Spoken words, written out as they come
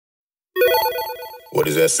What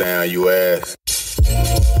does that sound, you ask?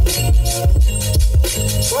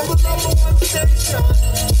 From the number one station,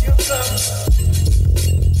 you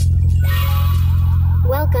come.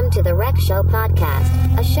 Welcome to the Rec Show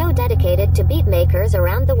podcast, a show dedicated to beat makers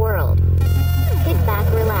around the world. Kick back,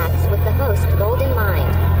 relax with the host Gold in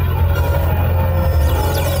mind.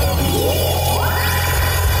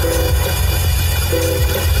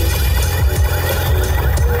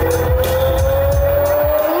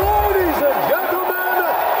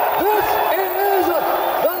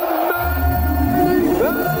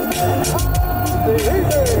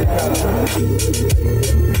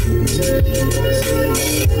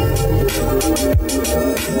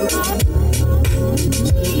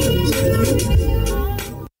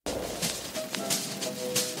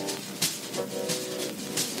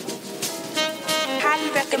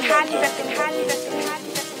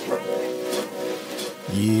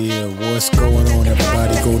 Yeah, what's going on,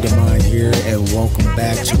 everybody? Golden Mind here, and welcome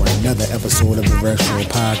back to another episode of the Rec Show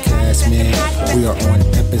podcast, man. We are on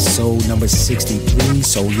episode number 63,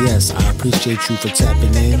 so yes, I appreciate you for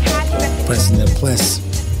tapping in, pressing the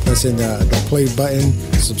play button,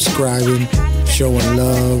 subscribing, showing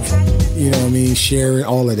love, you know what I mean, sharing,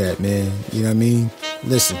 all of that, man, you know what I mean?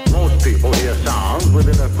 Listen. Most people hear sounds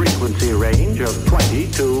within a frequency range of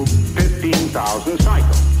 20 to 15,000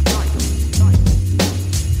 cycles.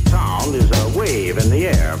 Sound is a wave in the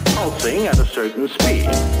air, pulsing at a certain speed.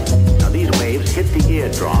 Now these waves hit the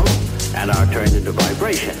eardrum and are turned into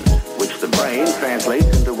vibrations, which the brain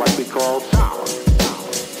translates into what we call sound.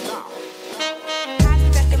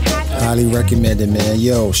 Highly recommended, man.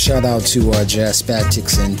 Yo, shout out to Jazz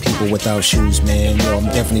Spatics and People Without Shoes, man. Yo, I'm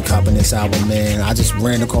definitely copping this album, man. I just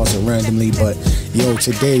ran across it randomly, but yo,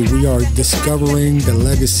 today we are discovering the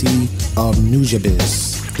legacy of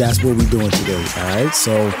Nujabes. That's what we're doing today, alright?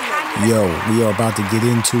 So, yo, we are about to get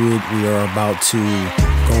into it. We are about to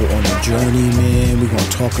go on a journey, man. We're going to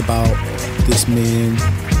talk about this man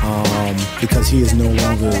because he is no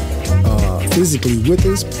longer physically with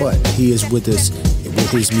us, but he is with us with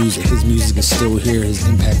his music. His music is still here. His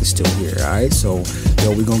impact is still here, alright? So,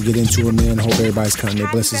 yo, we're going to get into it, man. Hope everybody's counting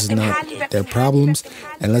their blessings and not their problems.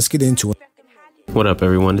 And let's get into it. What up,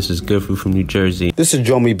 everyone? This is Good Food from New Jersey. This is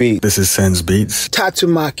Jomi Beat. This is Sens Beats.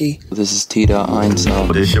 Tatsumaki. This is Tita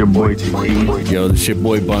Einsel. This your boy T. Yo, this your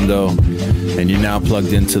boy Bundo. And you're now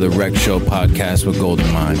plugged into the Rec Show podcast with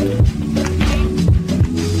Golden Mind.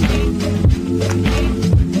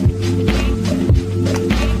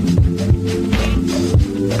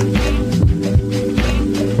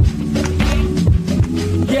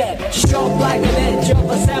 Yeah, sharp like an edge of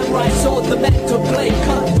a samurai sword, the mental blade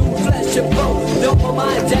cut through flesh and bone. No, my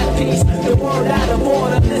mind's at peace, the world out of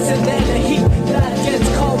order. Listen, then the heat that gets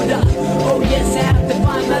colder. Oh yes, I have to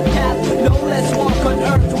find my path. No less walk on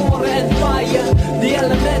earth, water and fire. The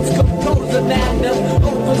elements compose a magnum.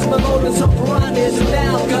 Opus melodious operandi's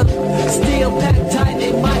amalgam. Steel packed tight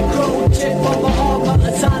in micro. Chip on my armor,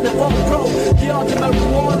 a sign of all pro. The ultimate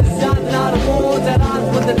reward is diamond out of wars. At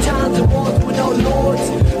odds with the times and wars with no lords.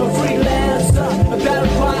 A freelancer, a battle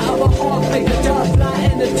cry of a heart. Make the dove fly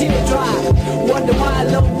and the tear dry. Wonder why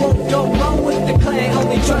lone wolf don't run with the clan.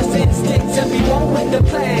 Only trust instincts and be one with the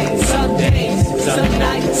plan. Some days, some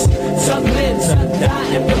nights, some live, some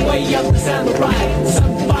die in the way of the samurai.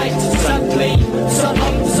 Some fight, some bleed, sun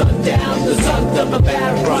up, sun down, the sons of a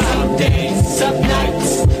samurai. Some days, some nights,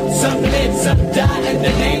 some live, some die in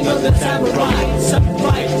the name of the samurai. Some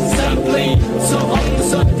fight, some bleed, sun up,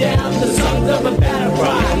 sun down, the sons of a battle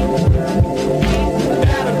cry.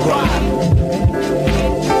 Battle cry.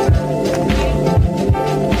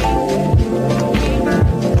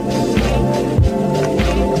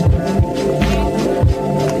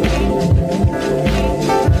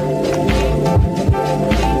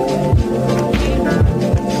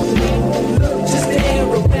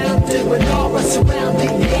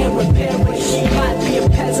 Surrounding the air repairer, he might be a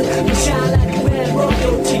peasant, but shine like a man.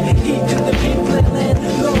 Royalty, he to the people and land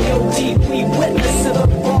loyalty. We witness to the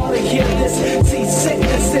border, hear this. See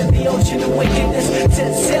sickness in the ocean of wickedness.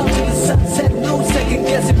 Set sail to the sunset, no second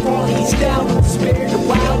guessing. Fall east down on the spirit of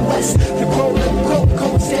Wild West. The rolling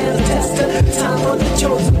cold stands a tester. Time for the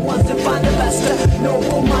chosen ones to find the best.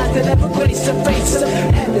 Noble minds that ever grace the face of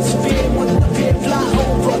hemisphere when the fear fly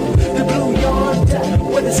over the blue yonder,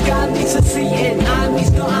 where the sky meets the sea and I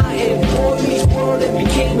meets the eye and boy meets world and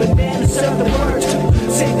became a man to serve the word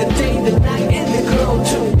to say the day, the night, and the girl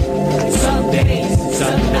too. Some days,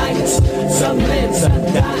 some nights, some live, some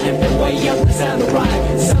die in the way of the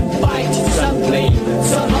samurai. Some fight, some bleed,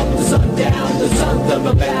 some up, some down, the sons of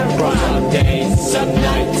a samurai. Some days, some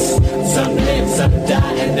nights, some live, some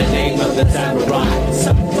die in the name of the samurai.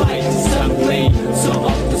 Some fight, some bleed, so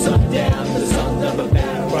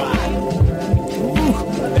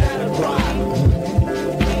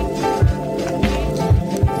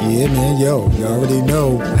already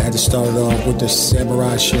know I had to start it off with the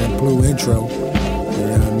Samurai Champloo intro. You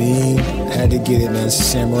know what I mean? I had to get it, man. It's a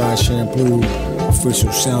Samurai Champloo official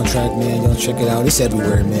soundtrack, man. Y'all check it out. It's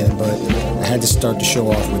everywhere, man. But I had to start the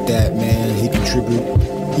show off with that, man. He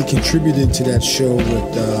contributed to that show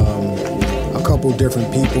with a couple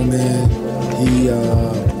different people, man. He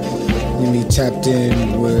tapped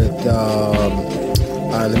in with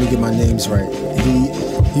let me get my names right.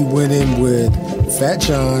 He went in with Fat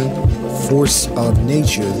John, Force of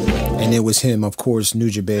Nature, and it was him, of course,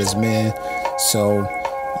 Nujabes, man. So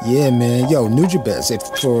yeah, man. Yo, Nujabes,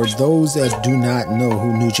 for those that do not know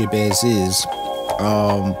who Nujabes is,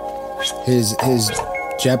 his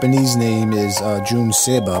Japanese name is Jun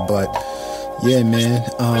Seba, but yeah, man,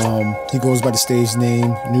 he goes by the stage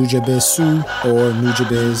name Nujabesu or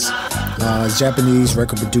Nujabes. He's Japanese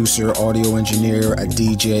record producer, audio engineer, a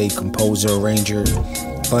DJ, composer, arranger.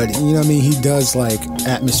 But you know what I mean, he does like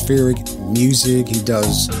atmospheric music. He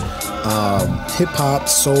does hip hop,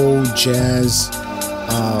 soul, jazz,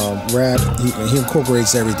 rap. He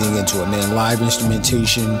incorporates everything into it, man. Live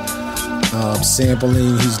instrumentation,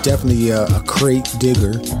 sampling. He's definitely a crate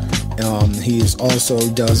digger. He also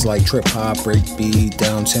does like trip hop, breakbeat,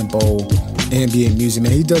 down tempo, ambient music,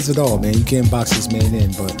 man. He does it all, man. You can't box this man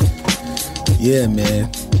in, but yeah, man.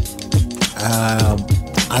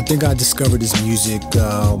 I think I discovered his music.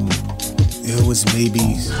 It was maybe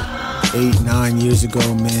 8-9 years ago,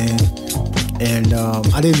 man. And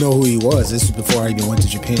I didn't know who he was. This was before I even went to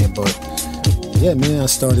Japan, but yeah, man, I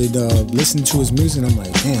started listening to his music, and I'm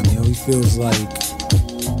like, damn, yo, he feels like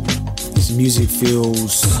his music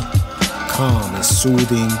feels calm, it's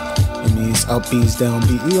soothing. I mean, it's upbeats,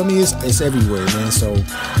 downbeat. You know what I mean? It's everywhere, man. So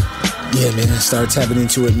yeah, man, I started tapping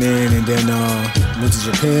into it, man, and then went to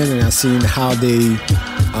Japan, and I seen how they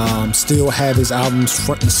still have his albums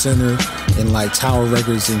front and center in like Tower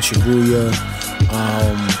Records in Shibuya,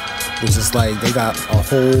 which is like they got a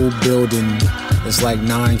whole building. It's like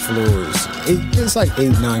 9 floors. It's like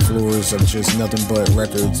 8-9 floors of just nothing but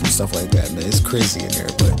records and stuff like that, man. It's crazy in there,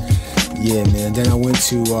 but yeah, man. Then I went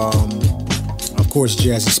to, of course,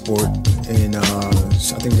 Jazzy Sport in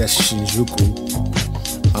I think that's Shinjuku.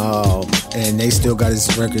 And they still got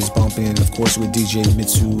his records bumping, of course, with DJ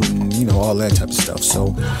Mitsu and, you know, all that type of stuff.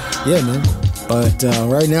 So, yeah, man. But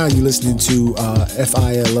right now, you're listening to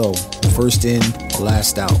FILO, First In,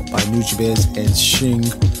 Last Out by Nujabes and Shing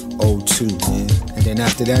 02, man. And then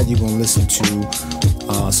after that, you're going to listen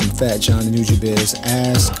to some Fat John and Nujabes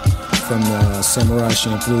Ask from the Samurai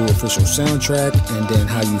Champloo official soundtrack, and then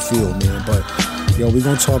How You Feel, man. But, yo, we're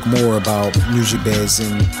going to talk more about Nujabes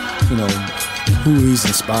and, you know, who he's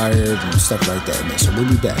inspired and stuff like that, man. So we'll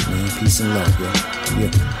be back, man. Peace and love, yo.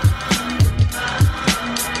 Yeah.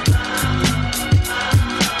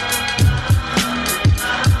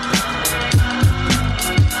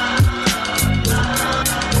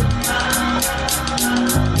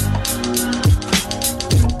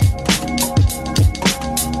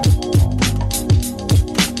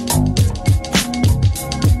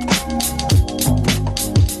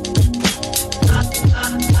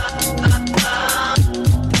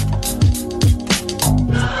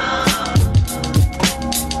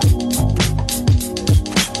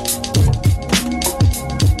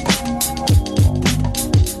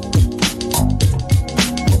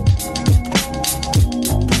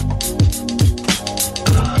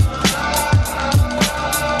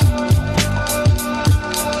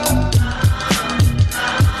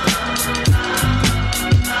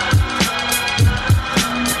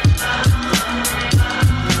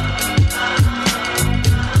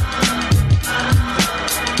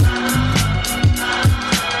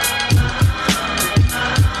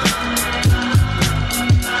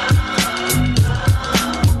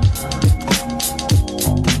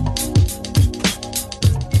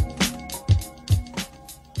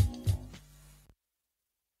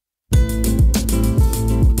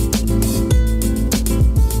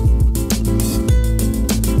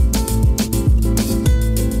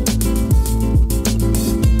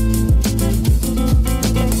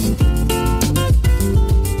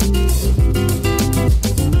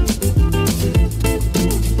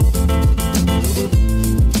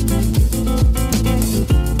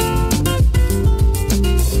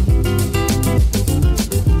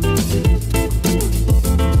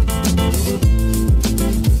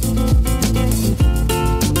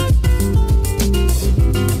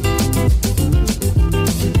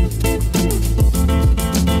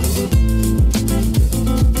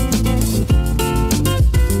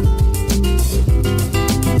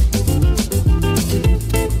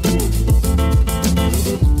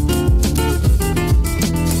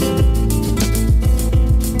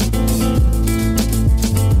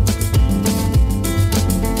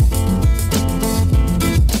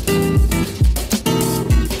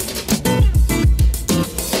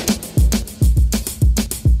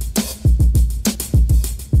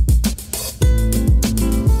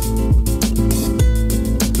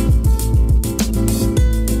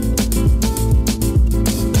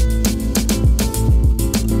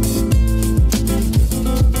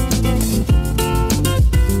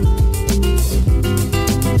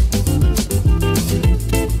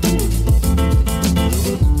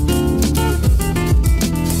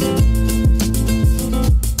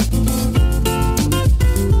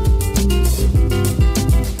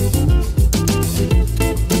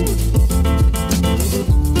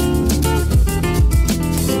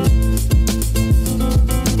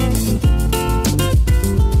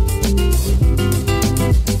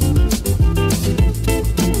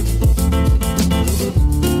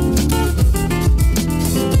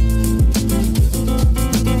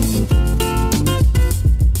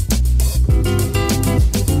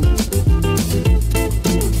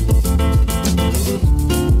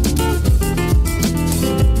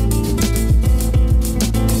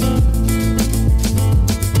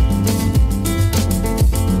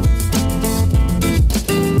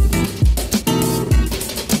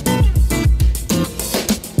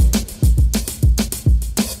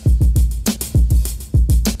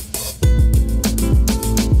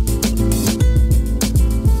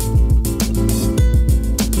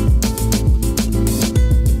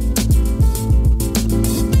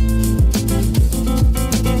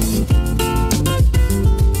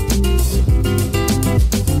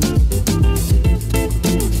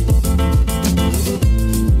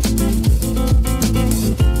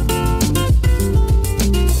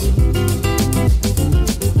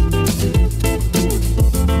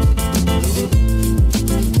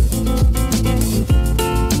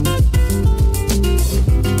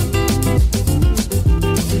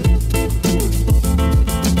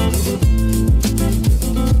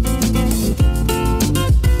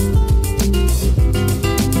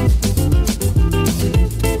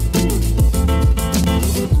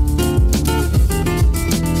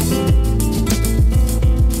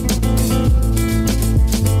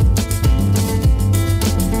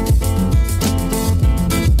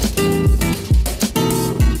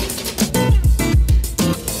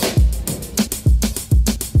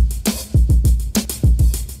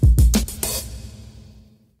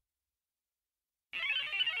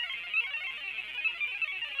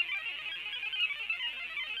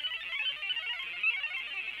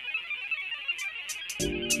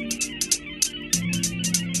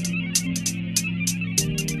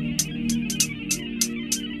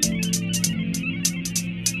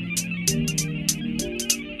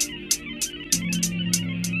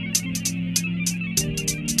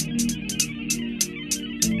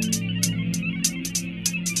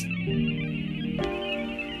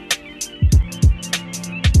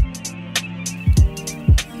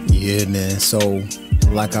 Yeah, man. So,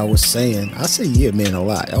 like I was saying, I say yeah, man, a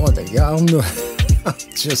lot. I don't know.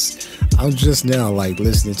 I'm just now like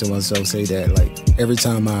listening to myself say that like every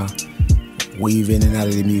time I weave in and out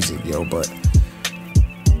of the music, yo. But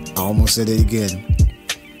I almost said it again.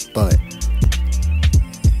 But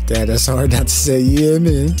that's hard not to say. Yeah,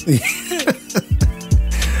 man.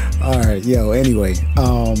 All right, yo. Anyway,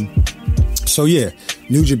 so yeah,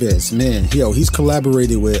 Nujabes, man, yo, he's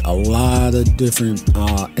collaborated with a lot of different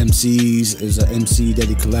MCs. There's an MC that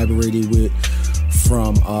he collaborated with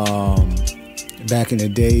from back in the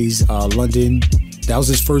days, London. That was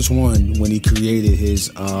his first one when he created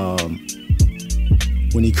his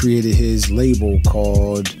label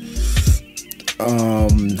called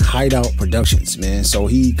Hideout Productions, man. So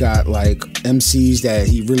he got like MCs that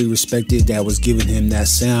he really respected that was giving him that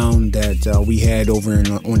sound that we had over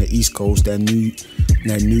on the East Coast, that New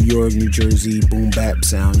York, New Jersey boom bap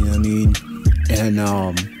sound, you know what I mean? And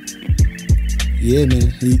yeah,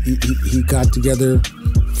 man, he got together,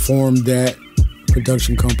 formed that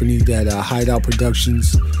production company, that Hideout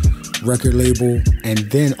Productions record label, and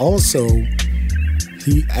then also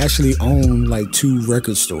he actually owned like 2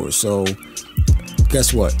 record stores. So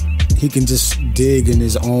guess what? He can just dig in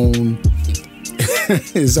his own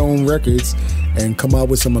records and come out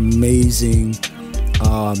with some amazing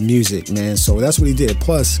music, man. So that's what he did.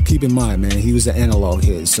 Plus, keep in mind, man, he was an analog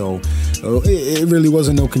head, so it really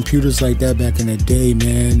wasn't no computers like that back in the day,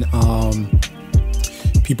 man.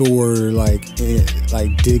 People were like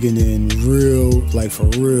digging in real, like for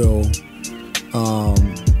real,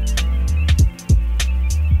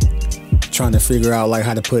 trying to figure out like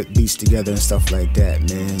how to put beats together and stuff like that,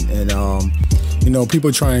 man. And you know,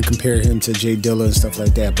 people try and compare him to Jay Dilla and stuff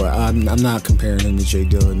like that, but I'm not comparing him to Jay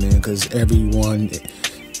Dilla, man, because everyone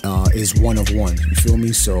is one of one. You feel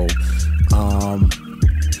me? So,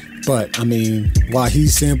 but I mean, while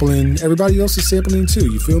he's sampling, everybody else is sampling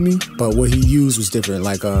too. You feel me? But what he used was different,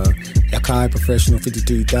 like a Akai Professional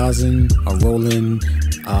 53000, a Roland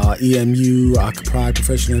EMU, Akai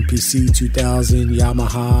Professional MPC 2000,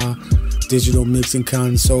 Yamaha digital mixing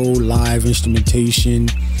console, live instrumentation,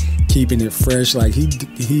 keeping it fresh. Like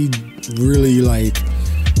he really like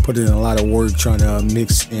put in a lot of work trying to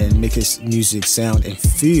mix and make his music sound and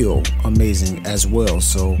feel amazing as well.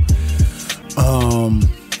 So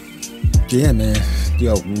yeah, man,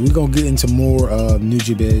 yo, we're gonna get into more of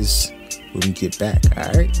Nujabes when we get back. All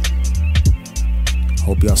right,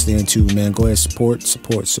 hope y'all staying tuned, man. Go ahead, support. You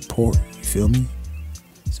feel me?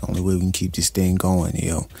 It's the only way we can keep this thing going,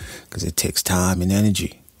 yo, because it takes time and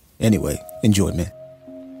energy. Anyway, enjoy, man.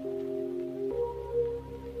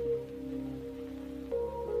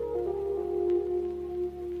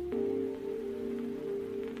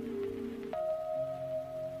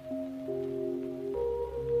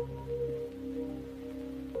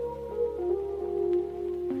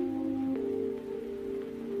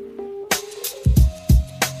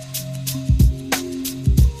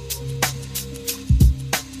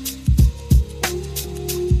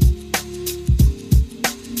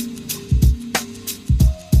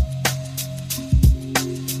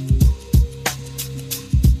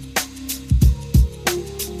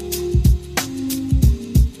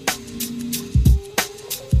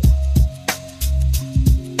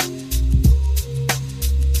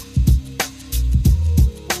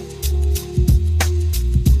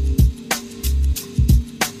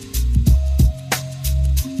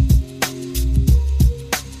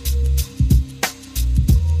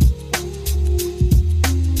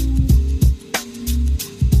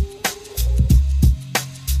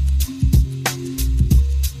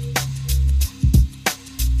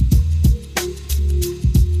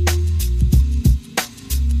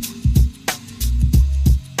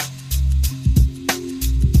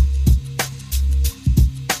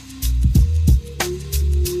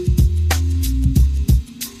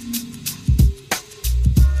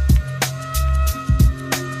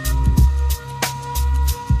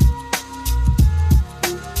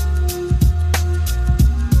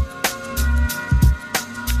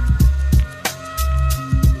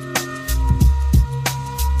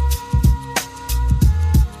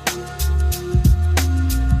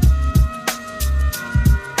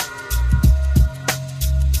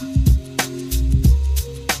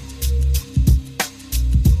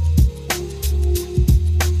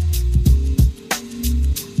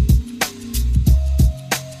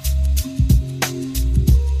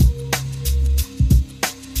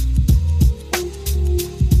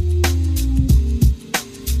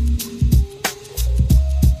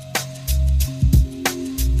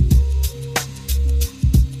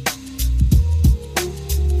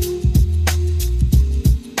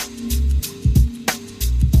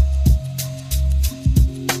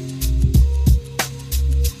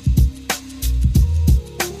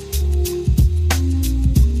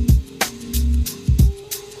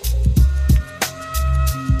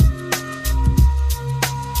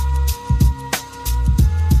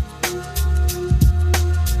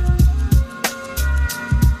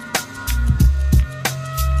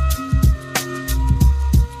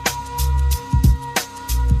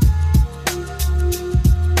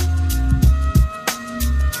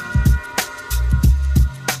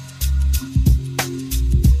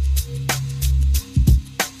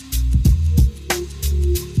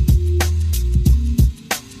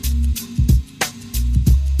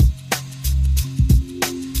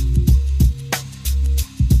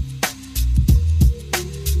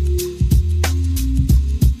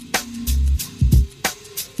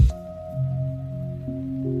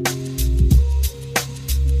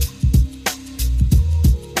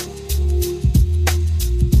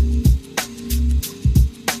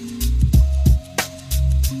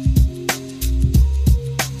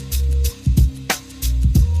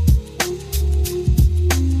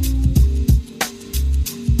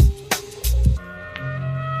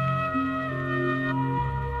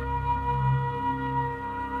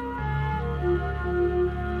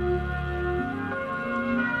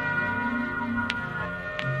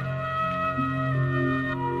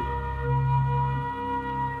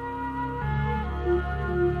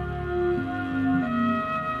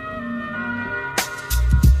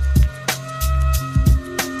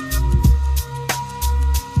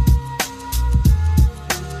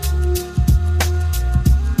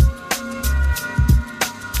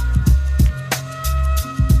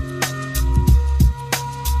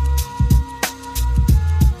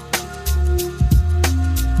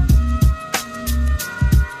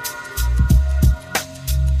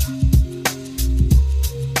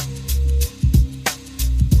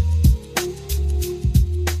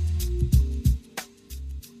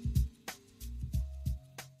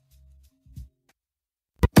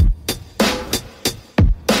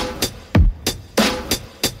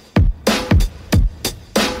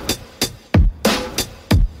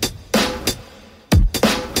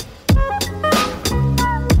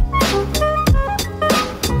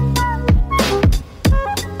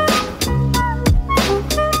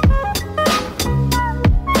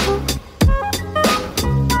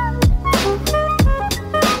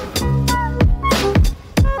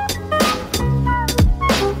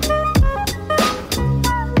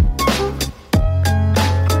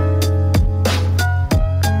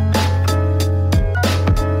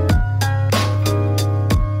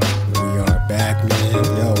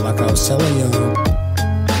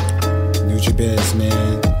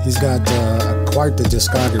 quite the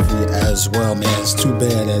discography as well, man. It's too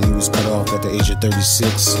bad that he was cut off at the age of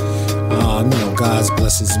 36. God's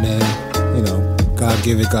blessings, man. God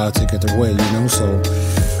give it, God take it away, So,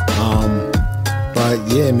 but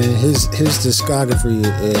yeah, man, his discography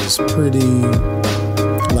is pretty.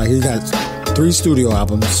 Like, he got 3 studio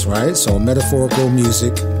albums, right? So, Metaphorical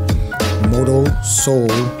Music, Moto Soul,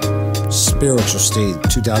 Spiritual State,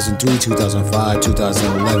 2003, 2005,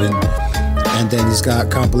 2011. And then he's got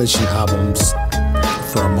compilation albums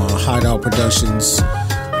from Hideout Productions,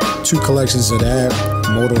 2 collections of that,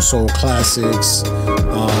 Moto Soul Classics,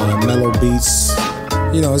 Mellow Beats,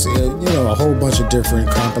 it's, a whole bunch of different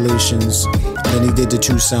compilations. And then he did the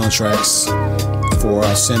 2 soundtracks for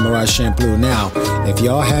Samurai Champloo. Now, if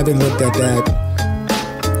y'all haven't looked at that,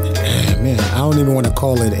 man, I don't even want to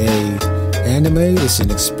call it a anime. It's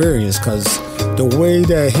an experience, because the way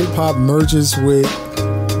that hip hop merges with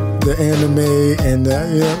the anime and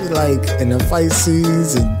and the fight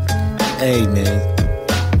scenes, and hey, man,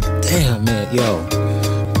 damn, man, yo,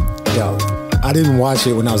 I didn't watch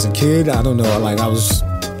it when I was a kid. I don't know, I was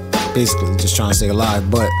basically just trying to stay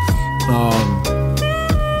alive, but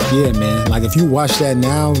yeah, man, if you watch that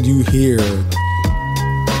now, you hear,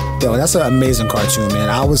 that's an amazing cartoon, man.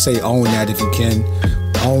 I would say own that if you can.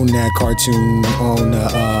 Own that cartoon, own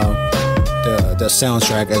the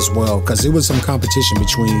soundtrack as well, because it was some competition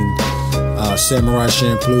between Samurai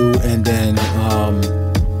Champloo and then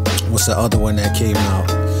what's the other one that came out?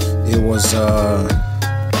 It was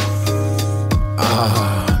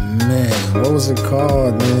man, what was it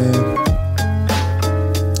called, man?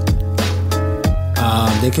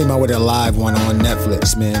 They came out with a live one on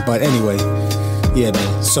Netflix, man. But anyway, yeah,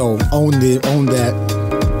 man. So own that.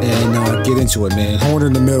 And get into it, man. Horn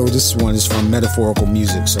in the Middle, this one is from Metaphorical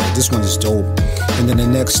Music, so this one is dope. And then the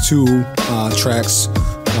next 2 tracks,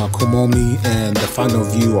 Komomi and The Final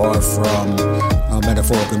View, are from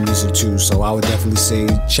Metaphorical Music too, so I would definitely say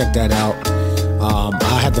check that out.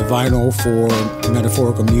 I have the vinyl for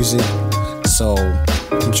Metaphorical Music, so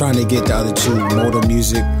I'm trying to get the other 2,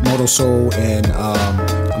 Moto Soul, and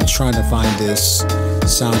I'm trying to find this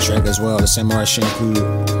soundtrack as well, the Samurai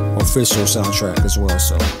Champloo official soundtrack as well.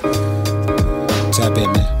 So tap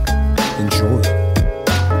in, man. Enjoy.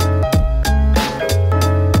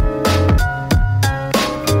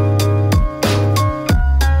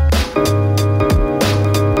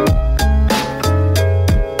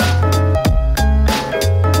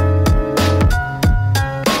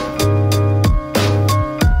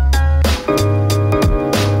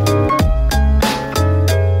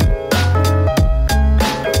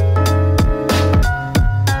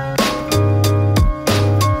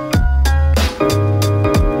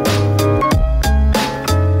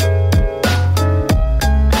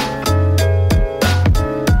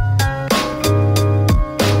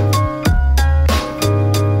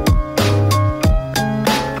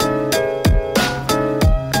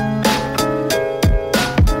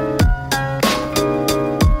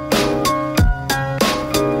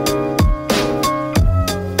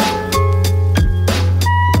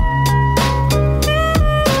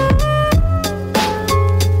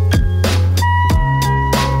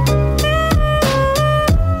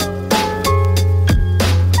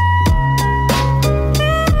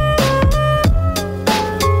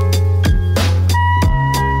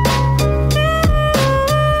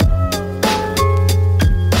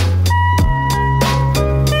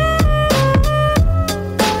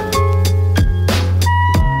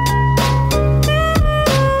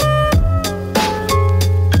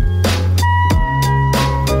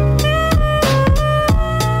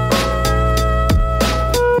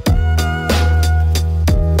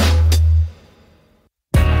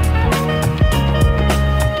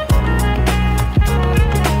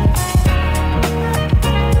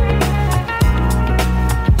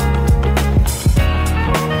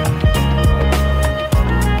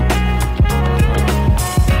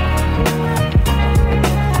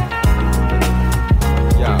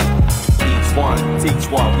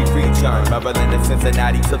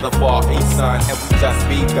 Cincinnati to the far east side, and we just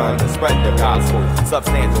begun to spread the gospel.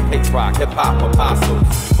 Substantial, Pase Rock, hip-hop apostles.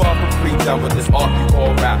 Far from free done with this art you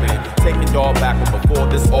call rapping. Taking y'all back before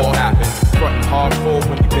this all happened. Frontin' hardcore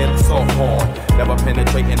when you been sophomore. Never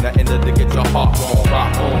penetrating the end to get your heart on.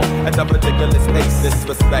 Rock on at the ridiculous pace.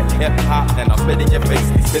 Disrespect hip-hop, and I'm spit in your face.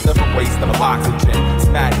 These kids are a waste of oxygen. It's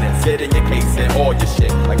madness, get in your case and all your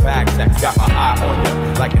shit. Like bag checks, got my eye on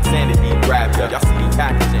ya. Like insanity grab ya. Y'all see me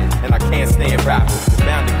packaging, and I can't stand rappers. It's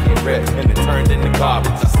bound to get ripped and then turned into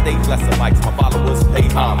garbage. stay blessing mics, my followers pay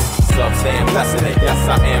homage. Sub stand blessing it, yes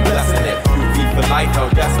I am blessing it. UV for life, oh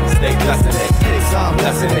yes we stay blessing it. I'm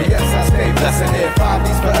blessing it, yes I stay blessing it.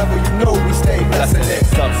 5Ds forever, you know we stay blessing it.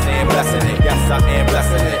 Sub stand blessing it, yes I am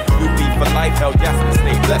blessing it. UV for life, oh yes we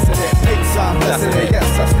stay blessing it. I'm blessing it,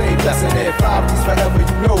 yes I stay blessing it. 5Ds forever,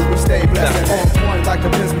 you know we stay blessing it. On point like the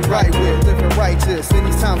pins we write with, living righteous. In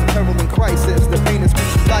these times of peril and crisis, the pain is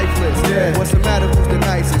keeping lifeless. Yeah. What's the matter? Who's the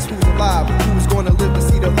nicest? Who's alive? Who's gonna live to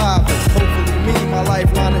see the livest? Hopefully me, my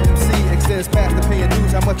lifeline of MC extends past the paying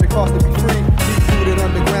dues. How much it costs to be free? Deep-rooted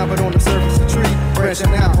underground, but on the surface a tree.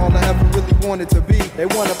 Branching out, all I ever really wanted to be. They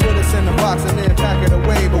wanna put us in a box and then pack it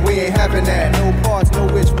away, but we ain't having that. No parts, no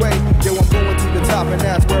which way. Yo, I'm going to the top and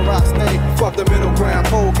that's where I stay. Fuck the middle ground,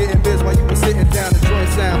 cold getting biz while you was sitting down. The joint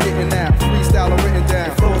sound hitting out, freestyle written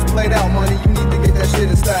down. Flows played out, money, you need to get that shit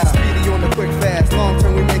in style. Speedy on the quick fast, long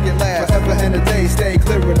term we make it last. Forever and a day, stay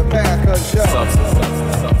clear of the path, cause yo.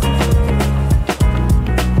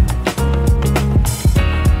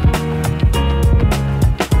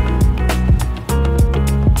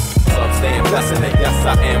 Blessing it, yes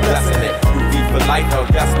I am blessing it. UV for life, oh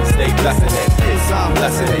yes we stay blessing it. I'm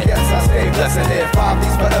blessing it, yes I stay blessing it.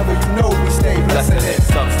 5Ds forever, you know we stay blessing it.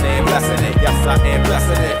 Some stand blessing it, yes I am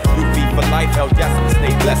blessing it. UV for life, oh yes we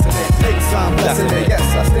stay blessing it. I'm blessing it, yes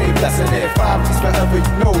I stay blessing it. 5Ds forever,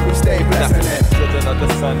 you know we stay blessing it. Children of the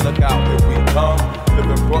sun, look out here we come.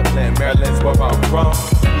 Live in Brooklyn, Maryland's where I'm from.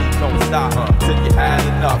 We don't stop till you had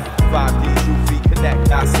enough. 5Ds, UV connect,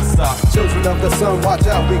 that's what's up. Children of the sun, watch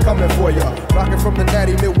out, we coming for ya. Rocking from the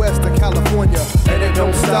natty Midwest to California, and it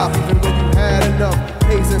don't stop even when you had enough.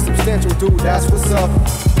 Pase and Substantial, dude, that's what's up.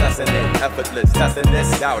 Blessing it, effortless, testing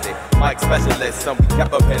this, doubt it. Mic specialist, some we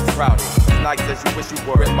kept up and sprouted. Nice as you wish you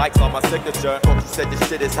were, and Mike's on my signature. Thought you said this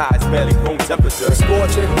shit is high, it's barely room temperature.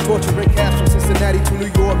 Scorching, torturing caps from Cincinnati to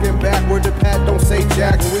New York and back. Word to Pat, don't say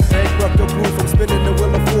jack. When we bankrupt the blue from spinning the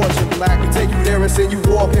wheel of fortune. Black, we take you there and send you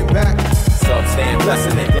walking back. Sub stand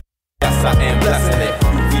blessing it, yes I am blessing it.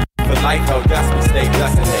 UV for life, oh yes we stay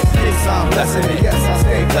blessing it. I'm blessing it, yes I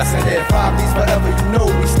stay blessing it. 5Ds forever, you know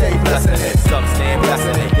we stay blessing it. Sub stand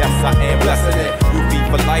blessing it, yes I am blessing it. UV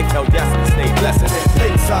for life, oh yes we stay blessing it.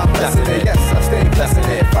 I'm blessing it, yes I stay blessing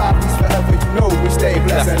it. 5Ds forever, you know we stay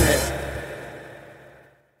blessing it.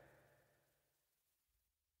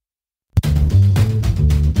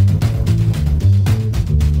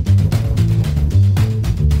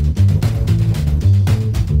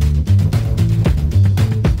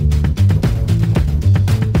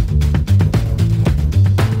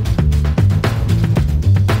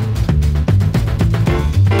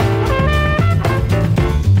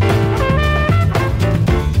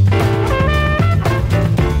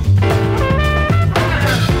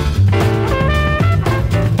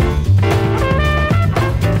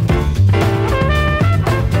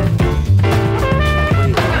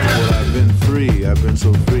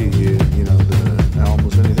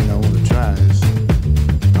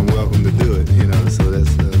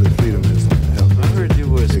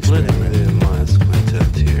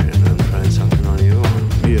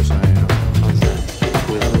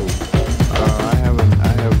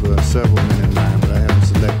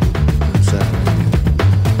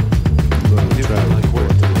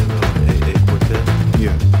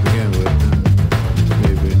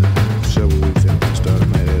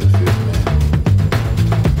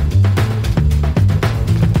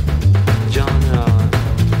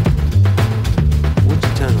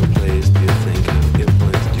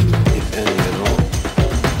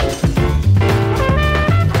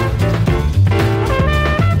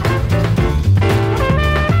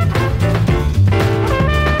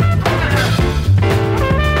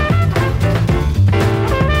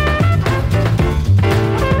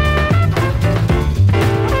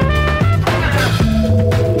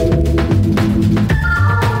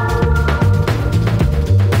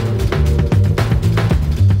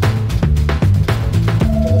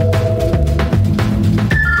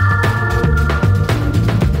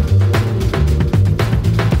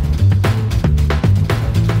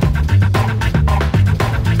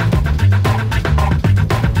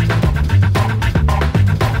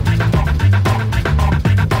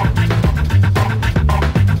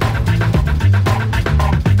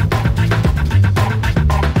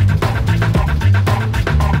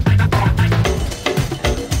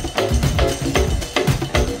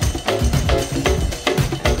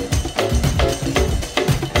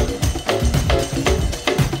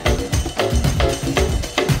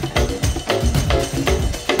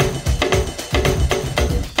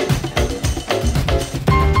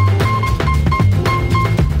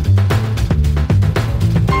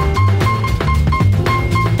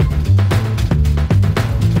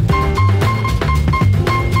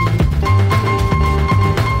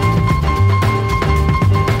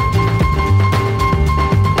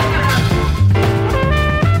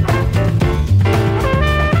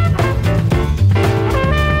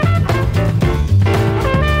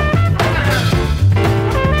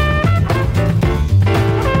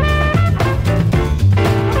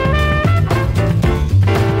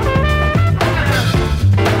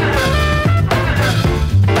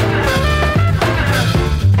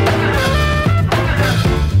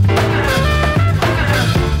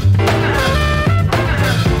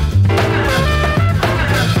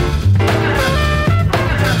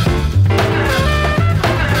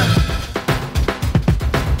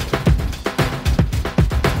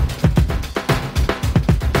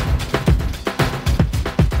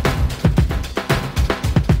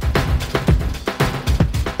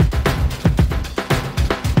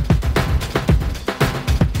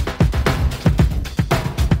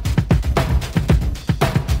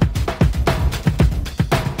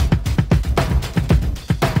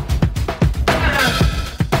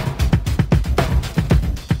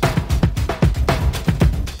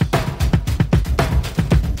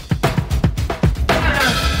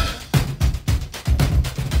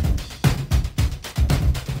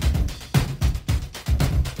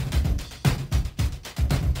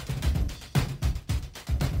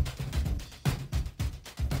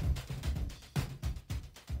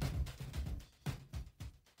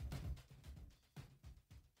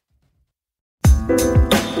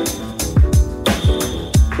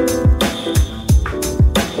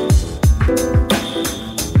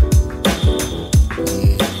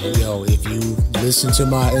 listened to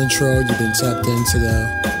my intro, you've been tapped into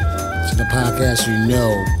the podcast, you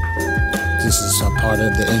know this is a part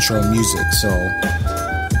of the intro music. So,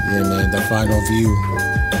 yeah, man, the final view.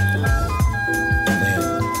 Man,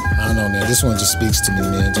 I don't know, man. This one just speaks to me,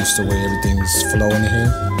 man. Just the way everything's flowing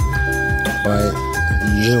here. But,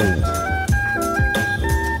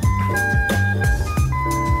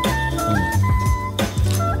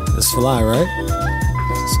 it's fly, right?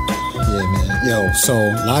 Yeah, man. Yo, so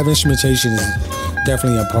live instrumentation is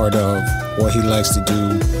definitely a part of what he likes to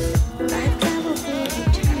do.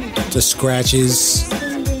 The scratches,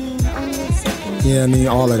 yeah, I mean,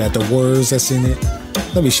 all of that, the words that's in it.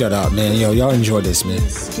 Let me shut up, man. Yo, y'all enjoy this, man.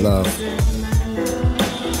 Love.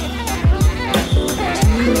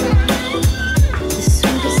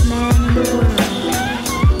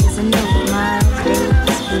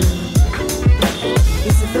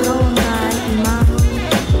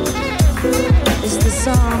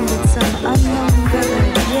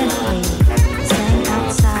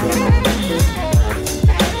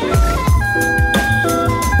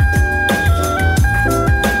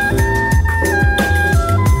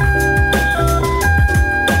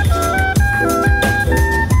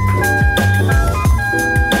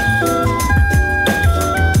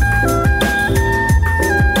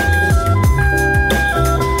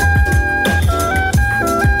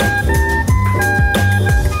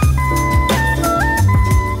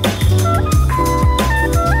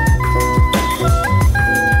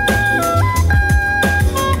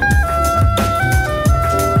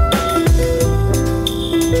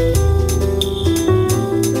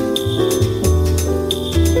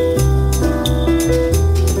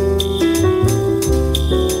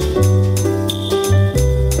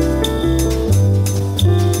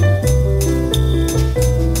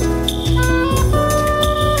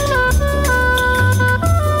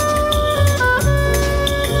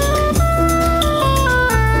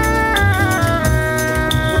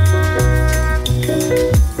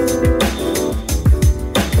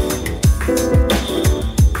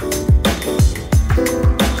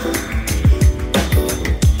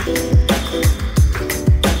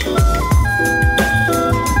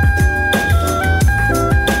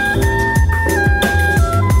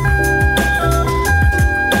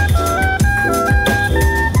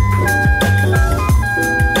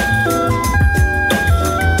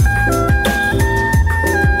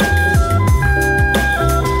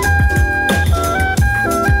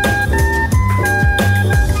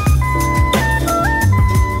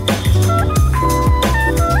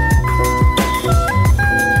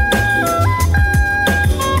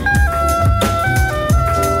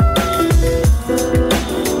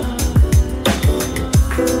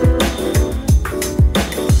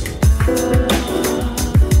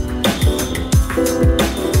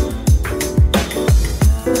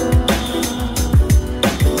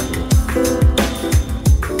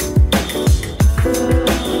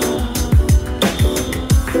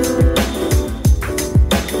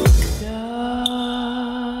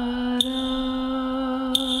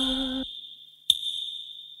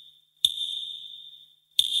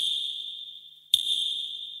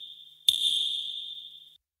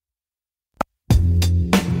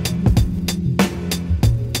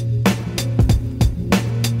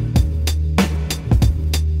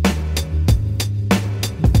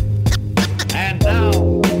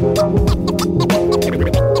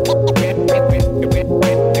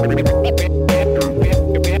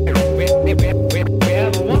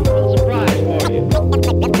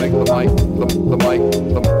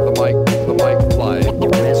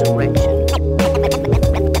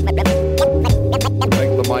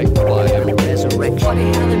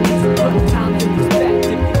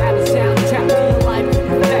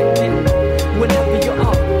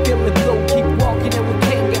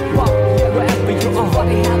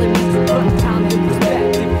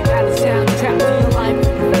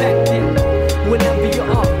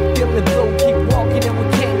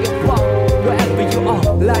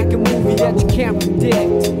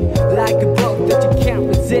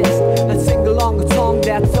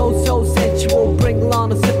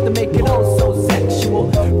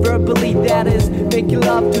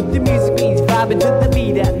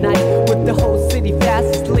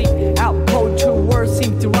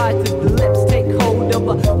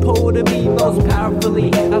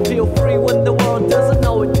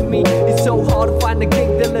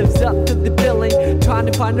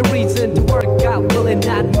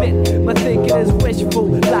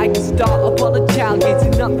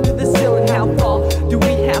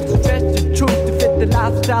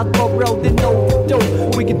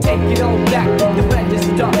 We can take it all back to the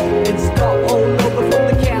register and start all over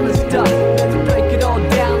from the canister. Let's break it all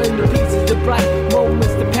down into pieces of bright.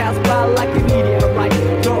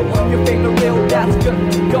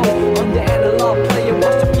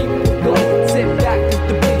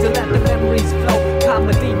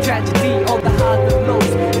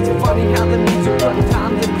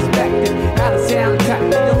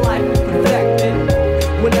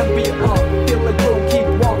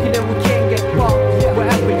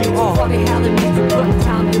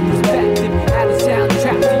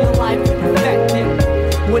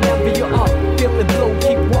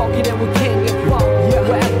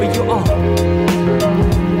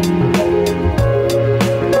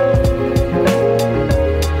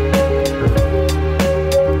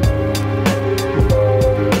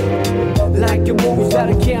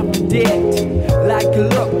 did. Like a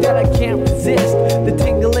look that I can't resist. The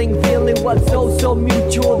tingling feeling was so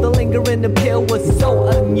mutual. The lingering appeal was so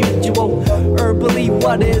unusual. Herbally,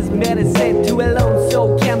 what is medicine to a lone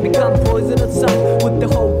soul can become poisonous. Some with the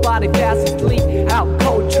whole body fast asleep. Out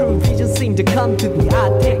cold, true vision seem to come to me.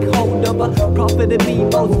 I take hold of a prophet in me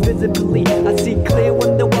most visibly. I see clear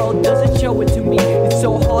when the world doesn't show it to me. It's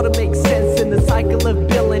so hard to make sense in the cycle of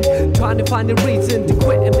billing. Trying to find a reason to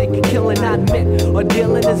quit and make a killing. I admit,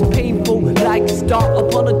 ordealing is painful. Like a star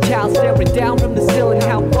upon a child staring down from the ceiling.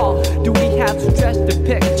 How far do we have to stretch the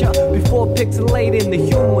picture before pixelating the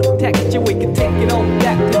human texture? We can take it all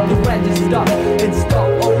back to the register and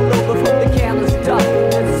start all over from the canister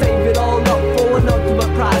and save it all up for an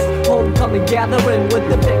ultimate prize. Homecoming gathering with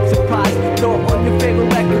the big surprise. Throw on your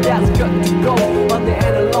favorite record that's good to go on the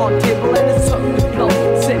analog table and it's certain to flow.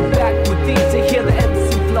 Sit back with these to hear the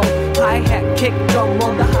MC flow. Hi-hat, kick drum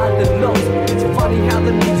on the highs and lows. It's funny how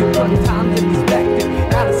the music run times in perspective.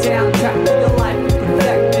 Now the soundtrack to your life is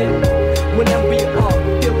perfected. Whenever you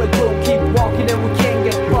are, feel like we'll keep walking and we can't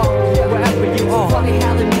get far. Wherever you are, funny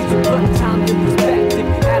how the music run times in perspective.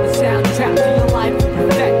 Now the soundtrack to your life is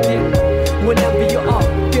perfected. Whenever you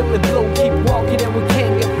are, feel like we'll keep walking and we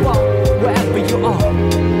can't get far. Wherever you are.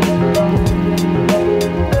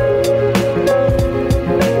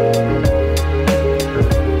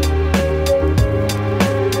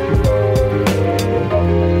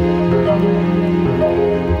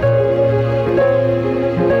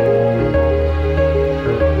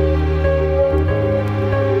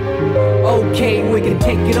 Okay, we can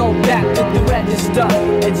take it all back to the register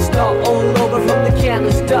and start all over from the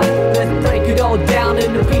canister. Let's break it all down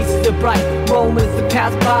into pieces of bright moments that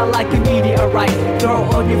pass by like a meteorite. Throw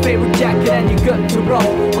on your favorite jacket and you're good to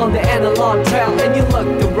roll on the analog trail and you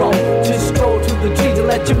look to roll. Just stroll through the trees and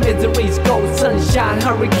let your miseries go. Sunshine,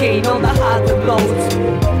 hurricane on the highs and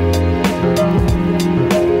lows.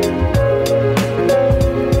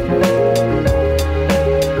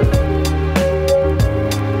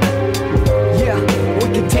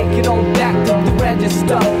 Take it all back to the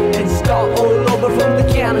register and start all over from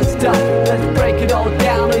the canister. Let's break it all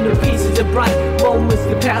down into pieces of bright moments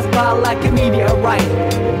that pass by like a meteorite.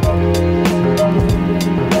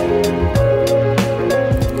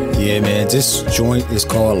 Yeah, man, this joint is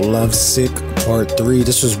called Love Sick Part 3.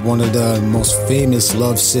 This was one of the most famous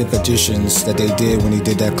Love Sick editions that they did when he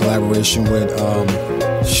did that collaboration with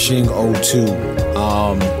Shing 02.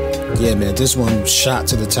 Yeah, man, this one shot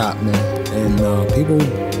to the top, man. And people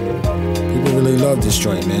really love this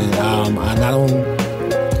joint, man.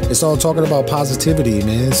 It's all talking about positivity,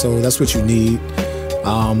 man. So that's what you need.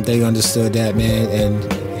 They understood that, man.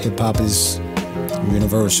 And hip hop is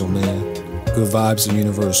universal, man. Good vibes are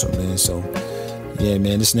universal, man. So yeah,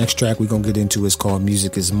 man. This next track we're gonna get into is called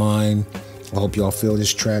 "Music Is Mine." I hope y'all feel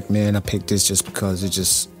this track, man. I picked this just because it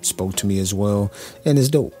just spoke to me as well, and it's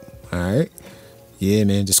dope. All right, yeah,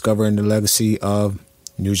 man. Discovering the legacy of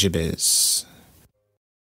Nujabes.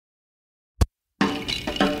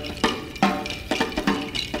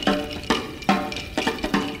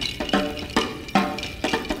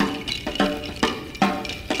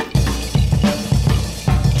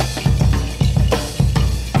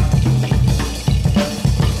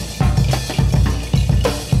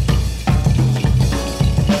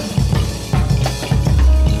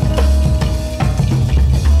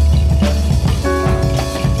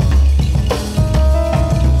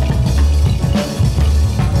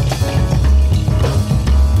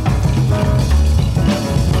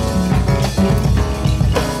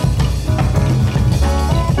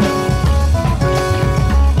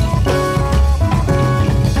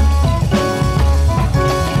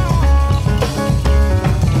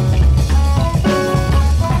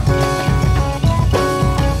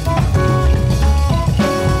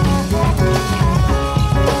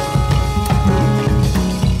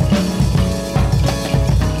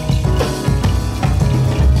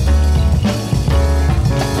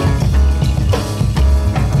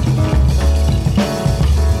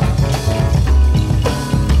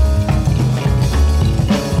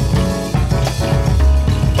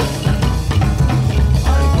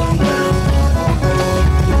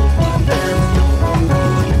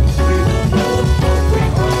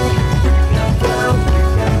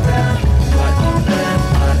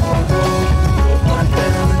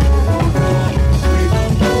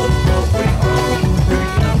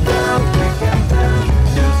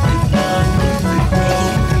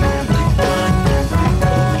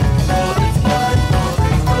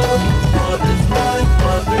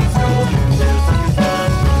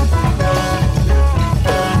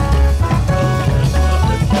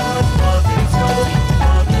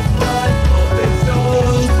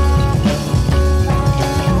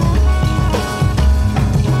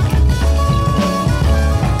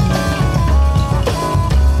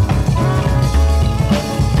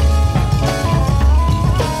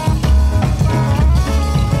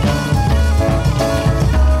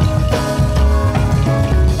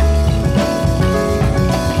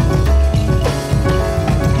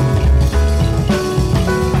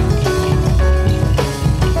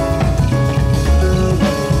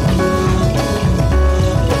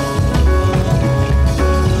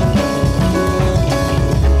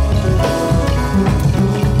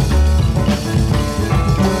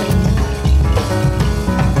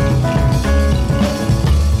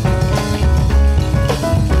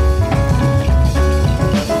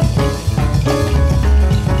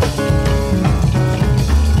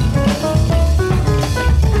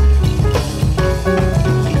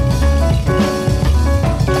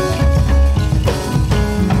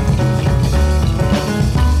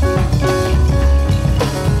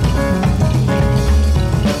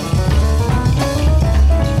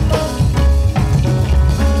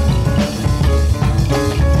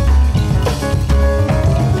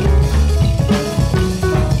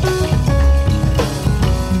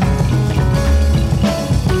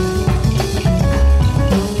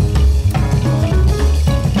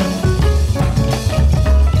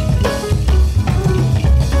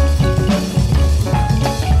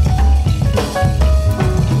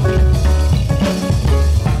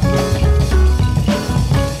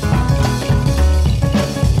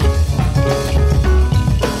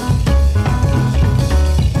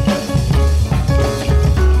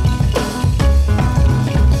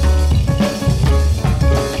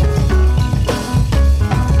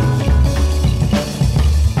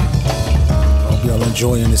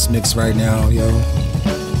 enjoying this mix right now, yo.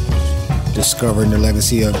 Discovering the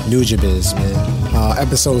legacy of Nujabes, man.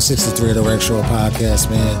 Episode 63 of the Rec Show podcast,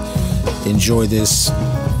 man. Enjoy this,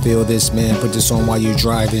 feel this, man. Put this on while you're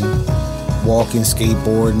driving, walking,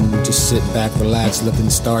 skateboarding. Just sit back, relax, looking,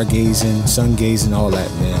 stargazing, sun gazing, all that,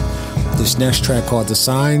 man. This next track called The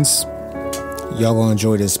Signs. Y'all gonna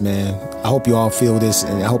enjoy this, man. I hope you all feel this,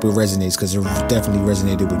 and I hope it resonates, because it definitely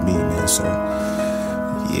resonated with me, man. So,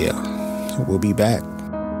 yeah, we'll be back.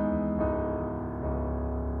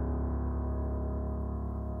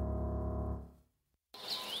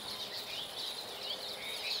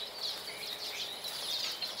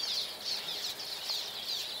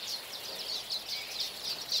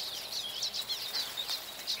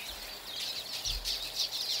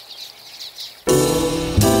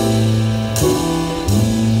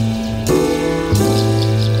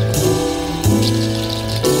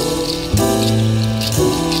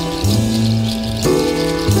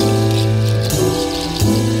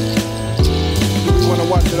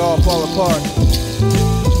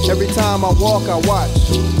 Every time I walk, I watch,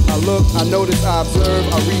 I look, I notice, I observe,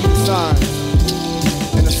 I read the signs.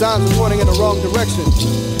 And the signs are pointing in the wrong direction.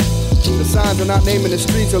 The signs are not naming the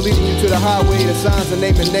streets or leading you to the highway. The signs are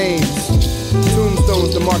naming names.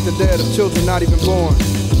 Tombstones to mark the dead of children not even born.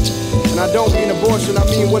 And I don't mean abortion, I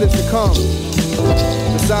mean what is to come.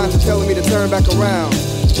 The signs are telling me to turn back around.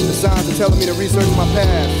 The signs are telling me to research my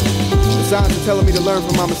past. The signs are telling me to learn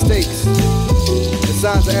from my mistakes. The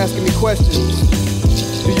signs are asking me questions.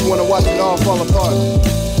 Do you want to watch it all fall apart?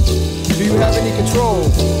 Do you have any control?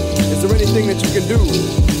 Is there anything that you can do?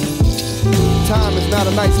 Time is not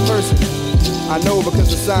a nice person. I know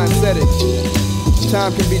because the sign said it.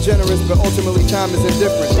 Time can be generous, but ultimately time is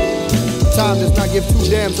indifferent. Time does not give two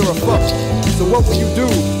damns or a fuck. So what will you do?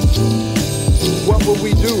 What will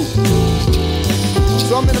we do?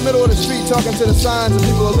 So I'm in the middle of the street talking to the signs, and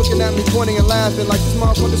people are looking at me, pointing and laughing like this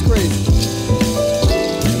motherfucker's crazy.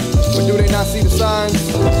 But do they not see the signs?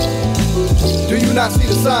 Do you not see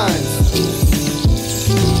the signs?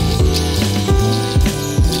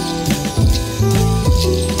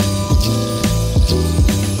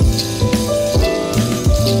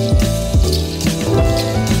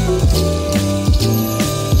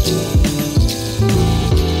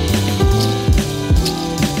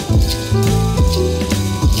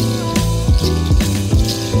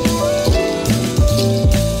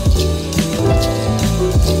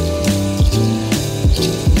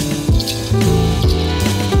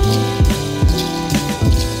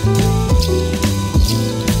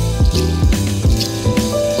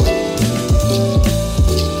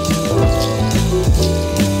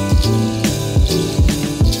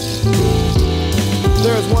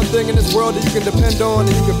 Thing in this world that you can depend on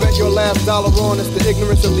and you can bet your last dollar on, it's the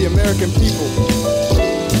ignorance of the American people.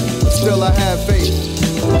 But still I have faith.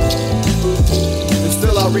 And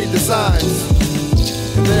still I read the signs.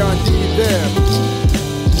 And they are indeed there.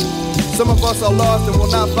 Some of us are lost and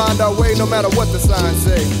will not find our way no matter what the signs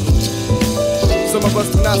say. Some of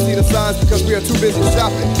us do not see the signs because we are too busy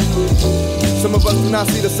shopping. Some of us do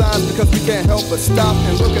not see the signs because we can't help but stop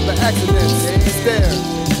and look at the accidents and stare.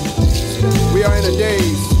 We are in a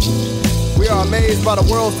daze. We are amazed by the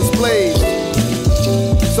world's displays.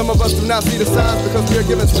 Some of us do not see the signs because we are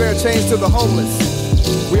giving spare change to the homeless.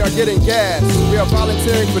 We are getting gas. We are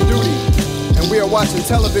volunteering for duty. And we are watching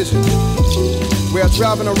television. We are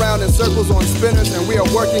driving around in circles on spinners, and we are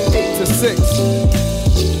working 8 to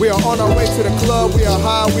 6. We are on our way to the club. We are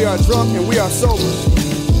high, we are drunk, and we are sober.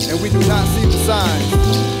 And we do not see the signs.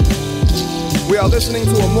 We are listening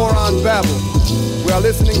to a moron babble. We are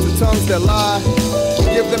listening to tongues that lie. We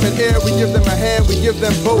give them an ear, we give them a hand, we give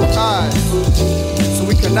them both eyes. So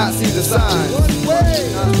we cannot see the signs.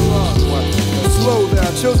 Slow, there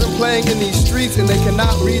are children playing in these streets and they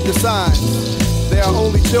cannot read the signs. They are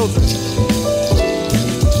only children.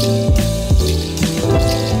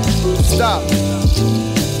 Stop.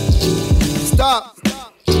 Stop.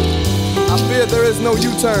 I fear there is no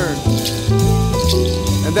U-turn.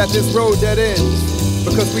 And that this road dead ends.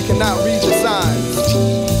 Because we cannot read the signs.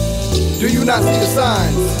 Do you not see the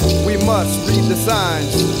signs? We must read the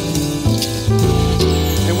signs.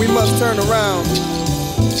 And we must turn around.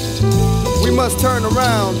 We must turn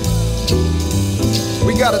around.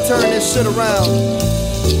 We gotta turn this shit around.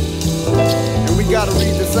 And we gotta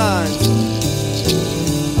read the signs.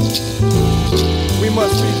 We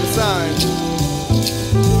must read the signs.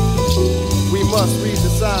 We must read the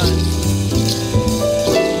signs.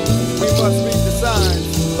 We must read the signs.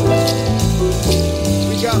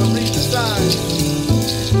 We gotta read the signs.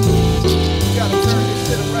 We gotta turn this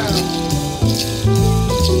shit around.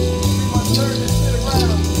 We must turn this shit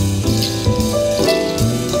around.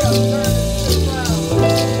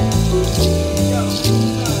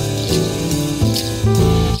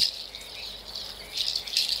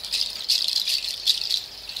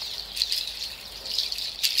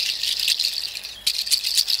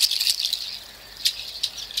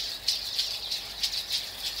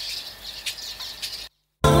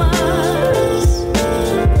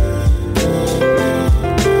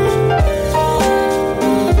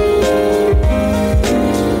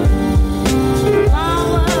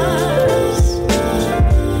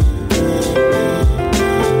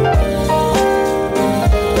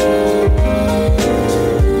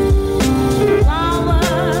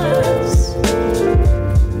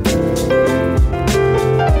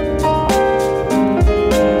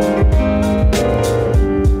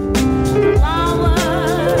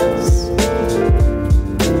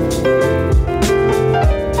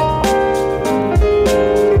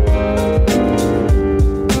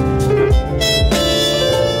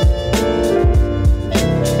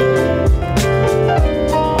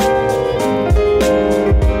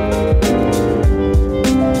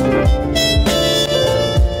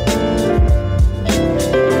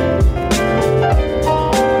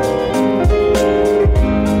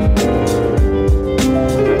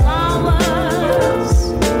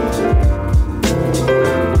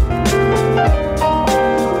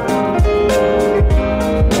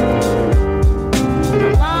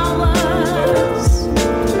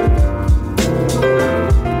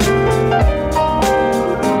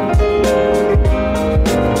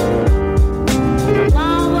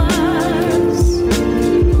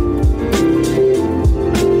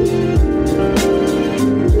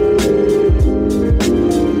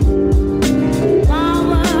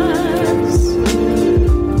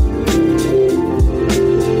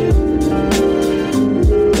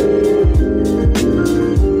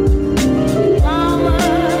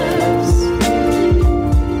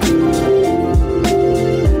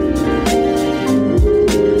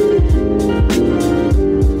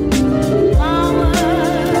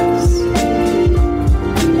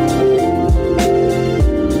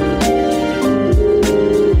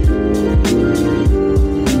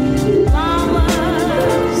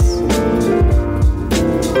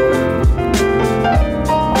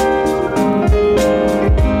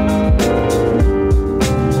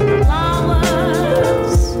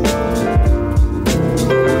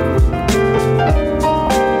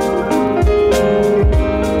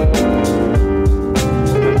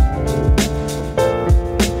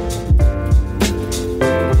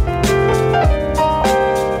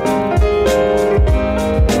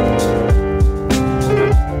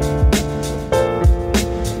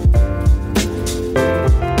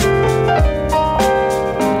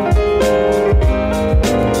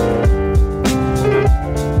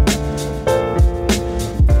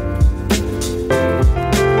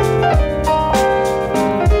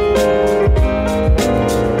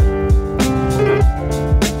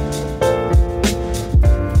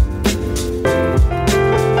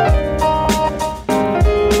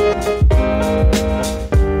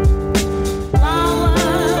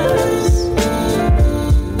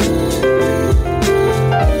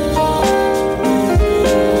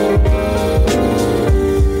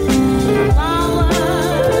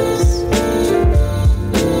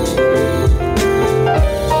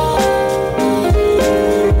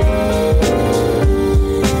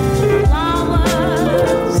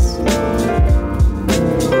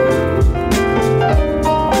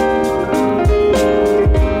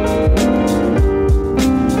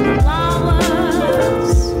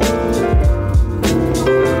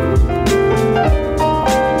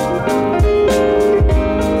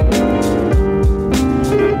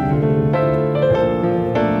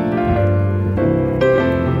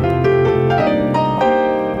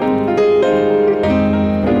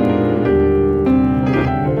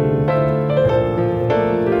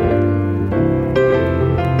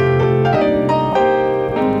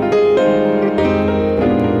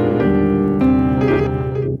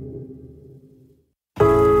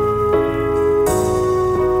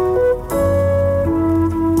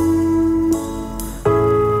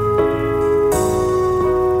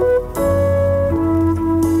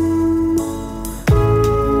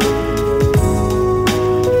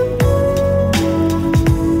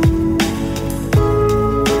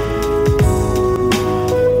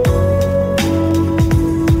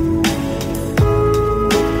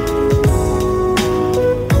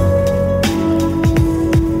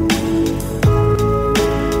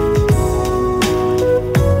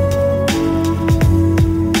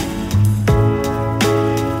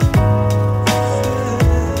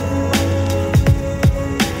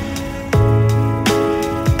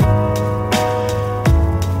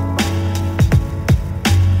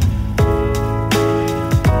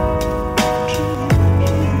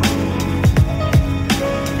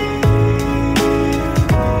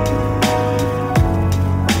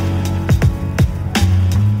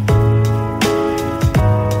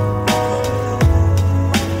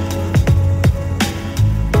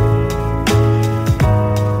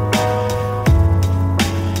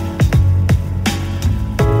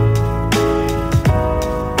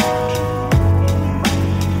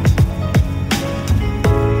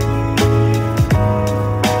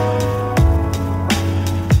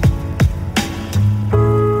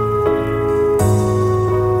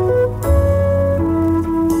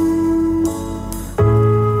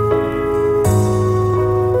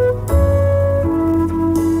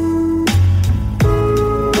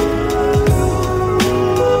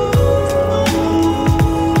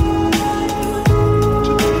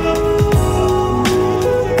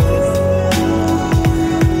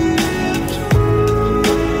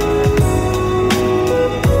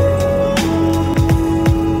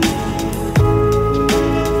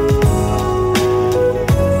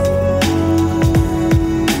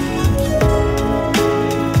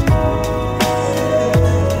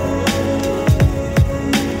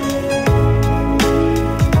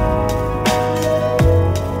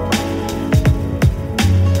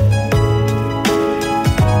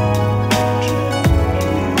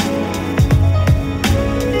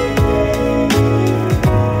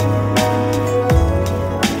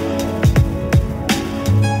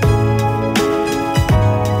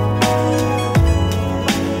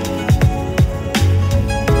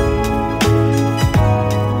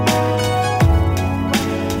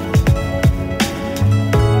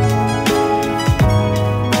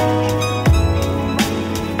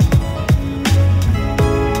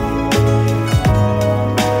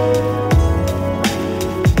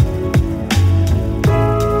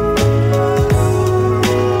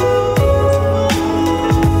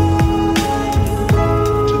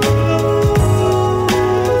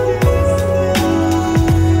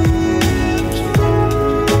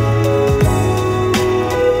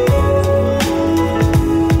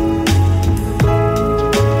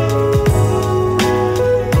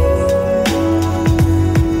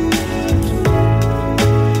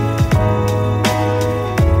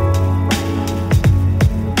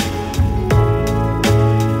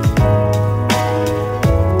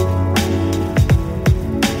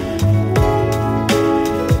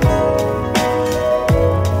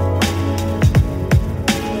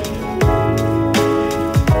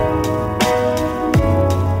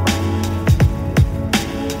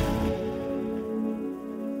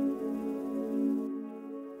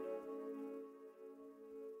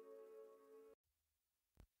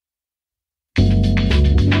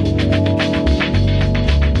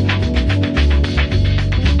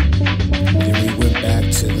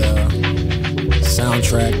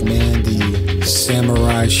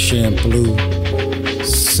 Samurai Champloo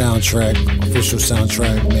soundtrack, official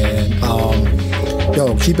soundtrack, man.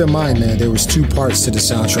 Yo, keep in mind, man, there was 2 parts to the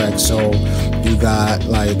soundtrack. So you got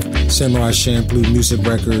like Samurai Champloo music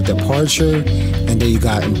record Departure, and then you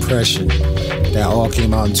got Impression. That all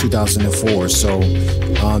came out in 2004. So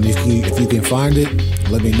if you can find it,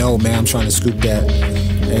 let me know, man. I'm trying to scoop that.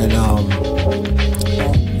 And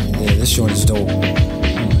yeah, this joint is dope.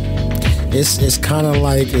 It's kind of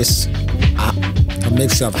like it's a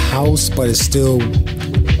mix of house, but it's still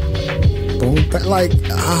boom. But like,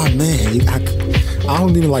 man, I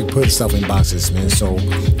don't even like putting stuff in boxes, man. So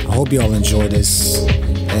I hope y'all enjoy this,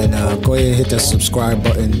 and go ahead and hit that subscribe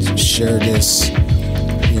button, share this.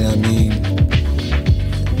 You know what I mean?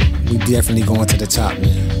 We definitely going to the top,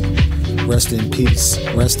 man. Rest in peace,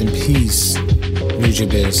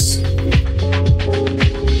 Nujabes.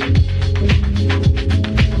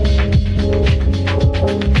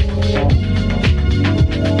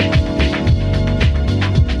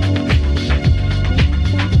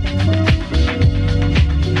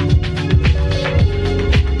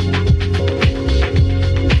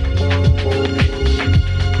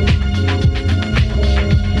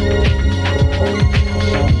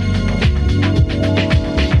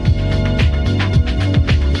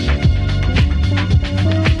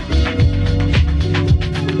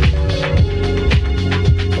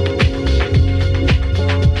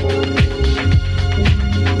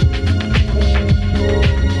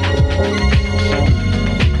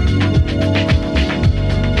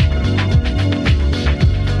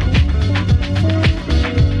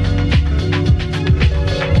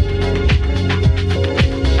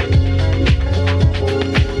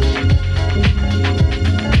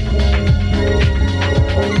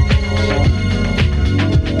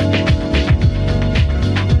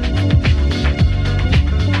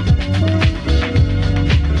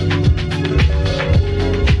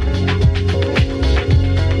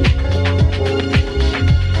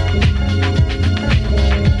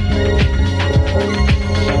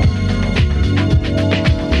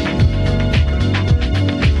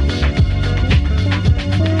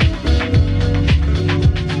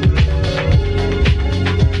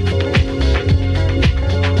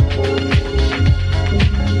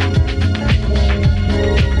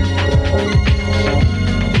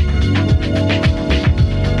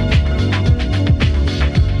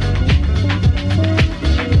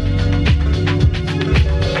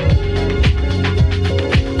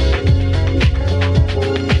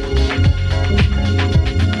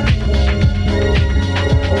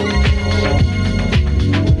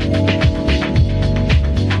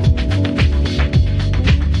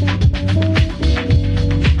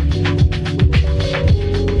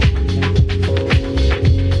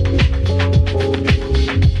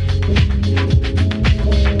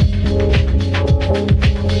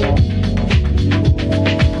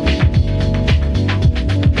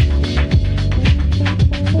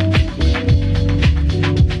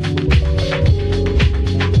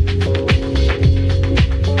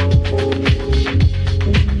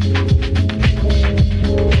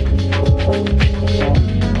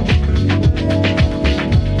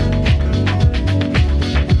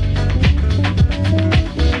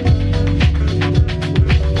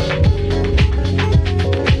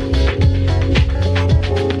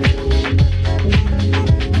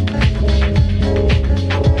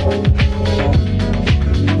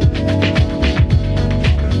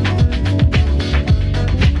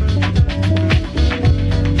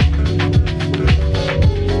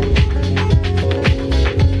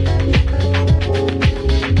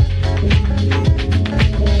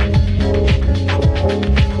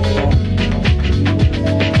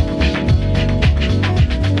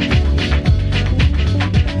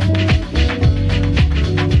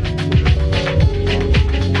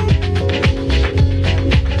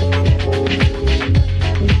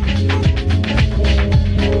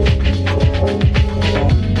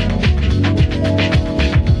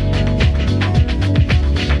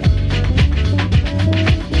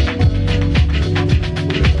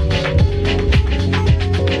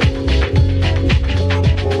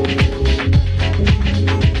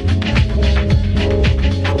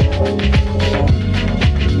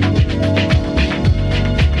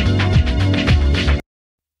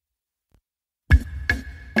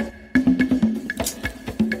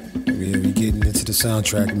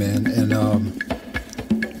 Soundtrack, man. And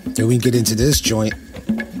then we get into this joint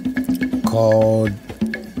called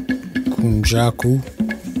Kunjaku.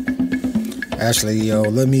 Actually, yo,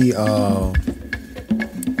 let me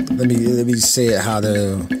say it how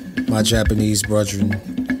my Japanese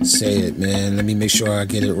brethren say it, man. Let me make sure I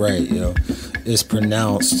get it right, yo. It's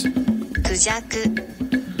pronounced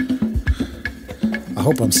I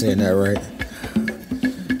hope I'm saying that right. I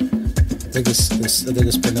think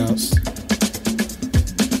it's pronounced.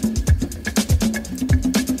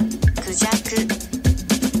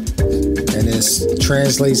 And it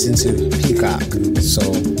translates into peacock. So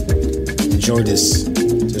enjoy this.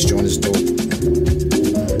 This joint is dope.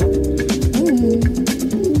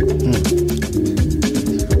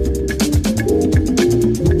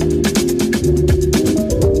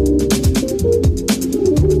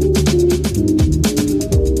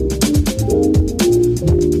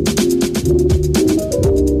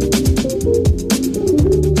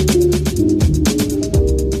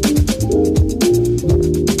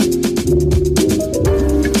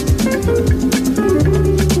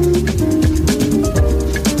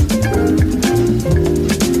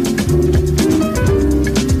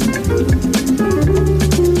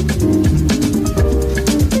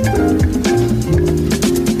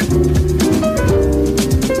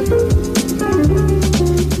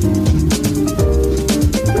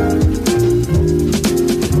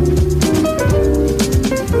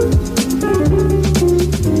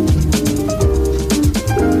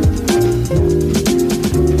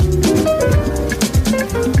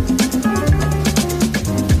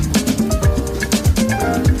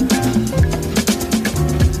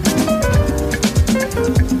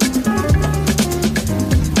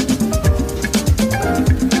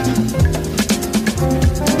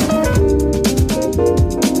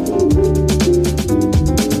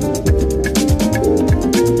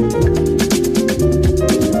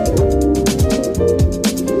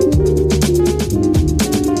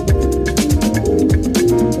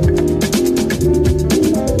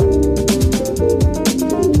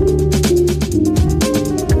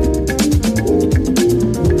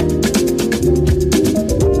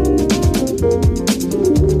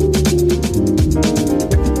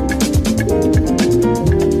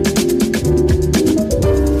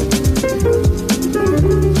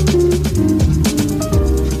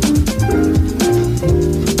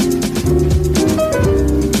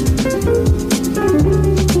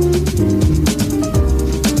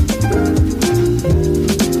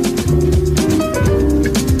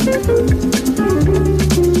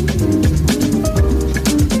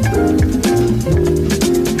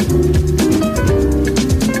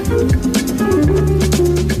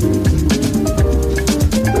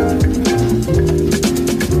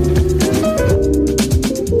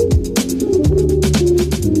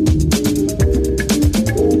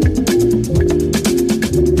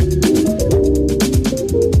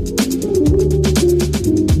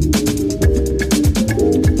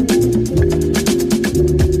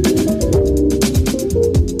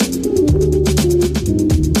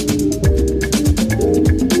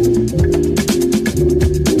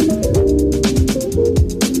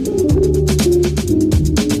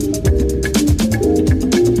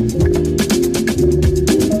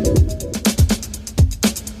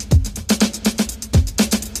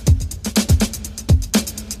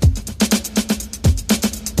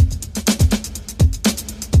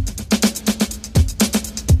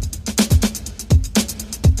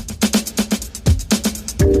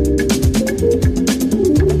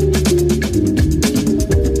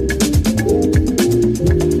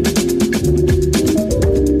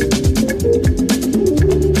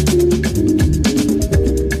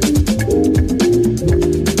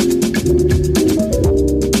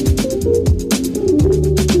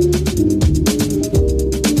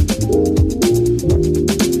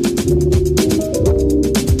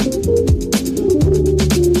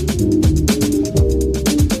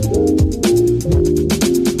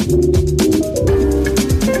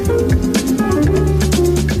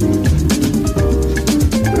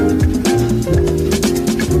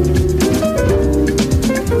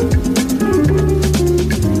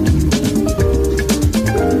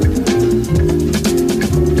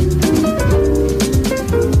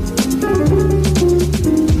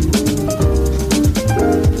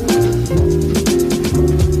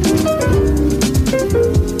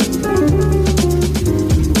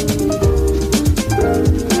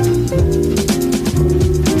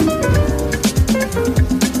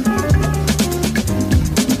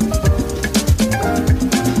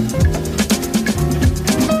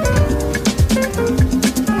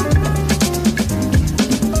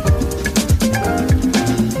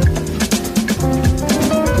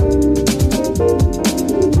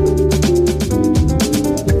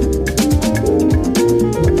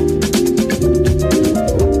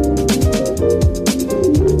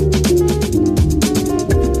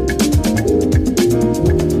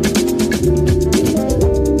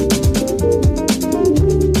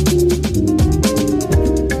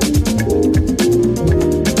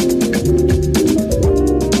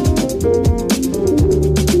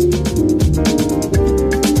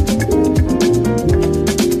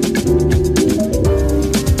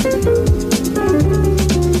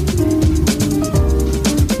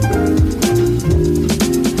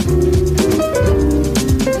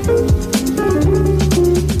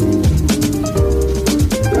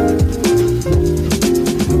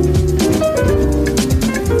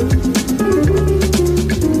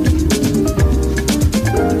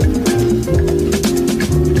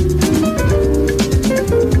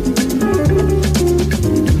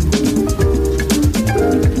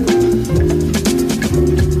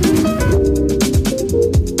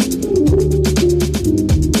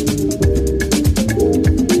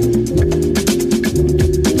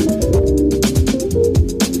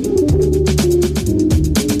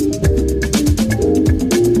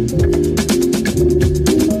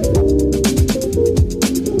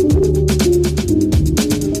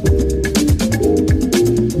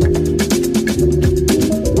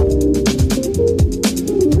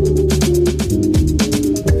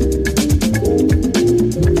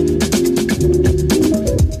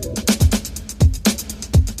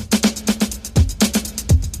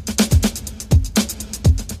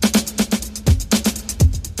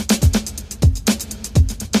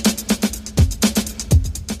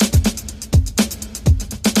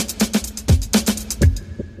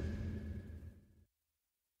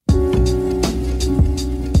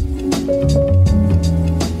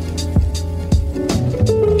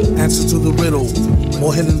 riddle,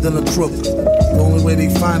 more hidden than a crook. The only way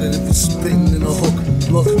they find it if it's spitting in a hook.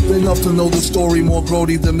 Look, they love to know the story more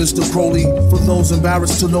grody than Mr. Crowley. For those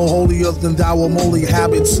embarrassed to know holier than thou or moly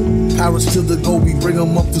habits. Parrots to the goby, bring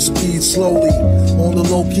them up to speed slowly. On the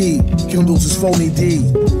low key, kindles his phony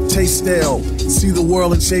D. Taste stale, see the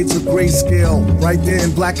world in shades of grayscale. Right there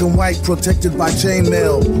in black and white, protected by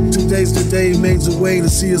chainmail. Today's the day, made a way to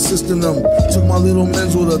see assisting them. Took my little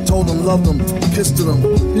men's with her, told them, loved them, kissed them.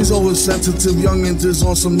 These oversensitive youngins is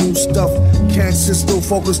on some new stuff. Can't sit still,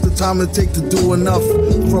 focus the time it take to do enough.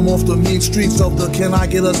 From off the mean streets of the can I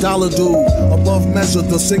get $1 due. Above measure,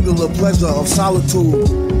 the singular pleasure of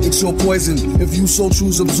solitude. It's your poison, if you so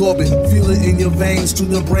choose absorb it. Feel it in your veins, to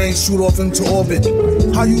the brain, shoot off into orbit.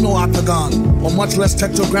 How you know octagon, or much less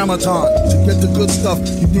tetragrammaton? To get the good stuff,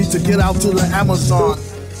 you need to get out to the Amazon.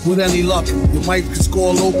 With any luck, you might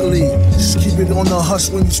score locally. Just keep it on the hush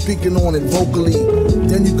when you're speaking on it vocally.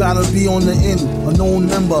 Then you gotta be on the end, a known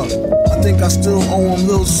member. I think I still owe him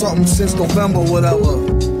little something since November, whatever.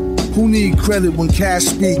 Who need credit when cash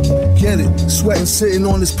speak? Get it? Sweating sitting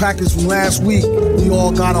on this package from last week. We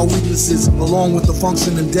all got our weaknesses, along with the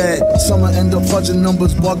functioning dead. Some end up fudging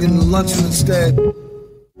numbers, bugging and lunching instead.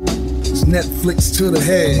 It's Netflix to the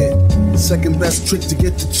head. Second best trick to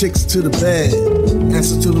get the chicks to the bed.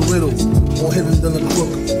 Answer to the riddle, more hidden than a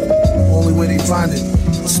crook. Only way they find it,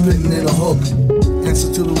 spitting in a hook.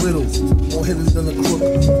 Answer to the riddle, more hidden than a crook.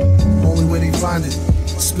 Only way they find it,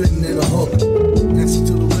 spitting in a hook. Answer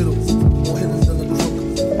to the riddle, more hidden than a crook.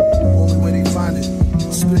 Only way they find it,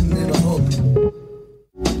 spitting in a hook.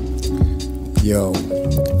 Yo,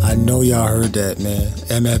 I know y'all heard that, man.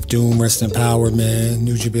 MF Doom, rest in power, man.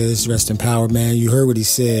 Nujabes, rest in power, man. You heard what he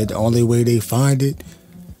said. The only way they find it,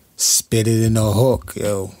 spit it in a hook,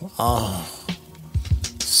 yo.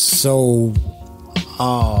 So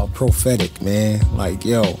prophetic, man. Like,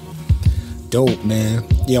 yo, dope, man.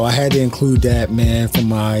 Yo, I had to include that, man, for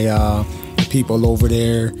my people over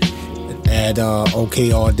there at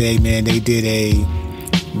OK All Day, man. They did a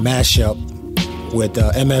mashup with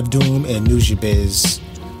MF Doom and Nujabes.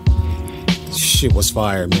 Shit was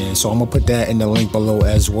fire, man. So I'm gonna put that in the link below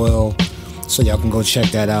as well, so y'all can go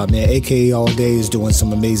check that out, man. AKA All Day is doing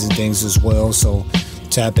some amazing things as well, so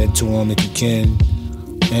tap into them if you can.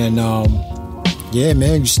 And yeah,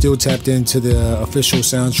 man, you still tapped into the official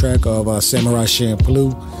soundtrack of Samurai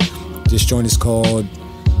Champloo. This joint is called,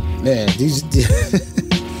 man, this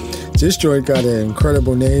joint got an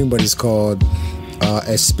incredible name, but it's called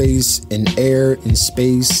A Space in Air, in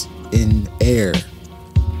Space in Air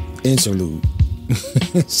Interlude.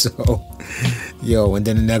 So, yo, and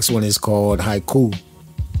then the next one is called Haiku.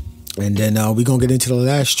 And then we're gonna get into the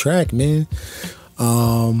last track, man.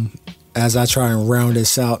 As I try and round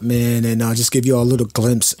this out, man, and I'll just give you all a little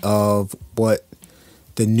glimpse of what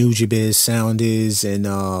the Nujabes sound is, and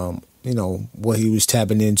you know, what he was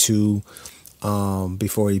tapping into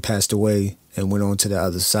before he passed away and went on to the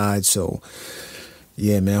other side. So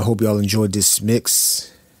yeah, man, I hope y'all enjoyed this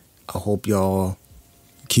mix. I hope y'all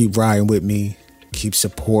keep riding with me, keep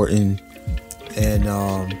supporting, and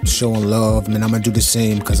showing love. Man, I'm gonna do the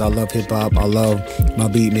same because I love hip-hop, I love my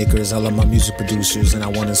beat makers, I love my music producers, and I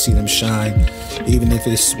want to see them shine, even if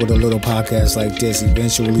it's with a little podcast like this.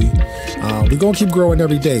 Eventually we're gonna keep growing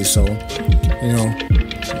every day, so you know,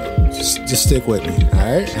 just stick with me. All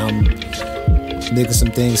right, I'm making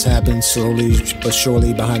some things happen slowly but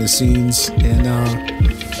surely behind the scenes, and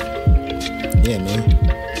yeah, man,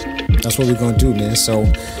 that's what we're gonna do, man. So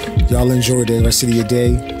y'all enjoy the rest of your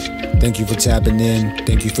day. Thank you for tapping in.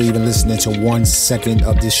 Thank you for even listening to 1 second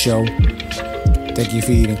of this show. Thank you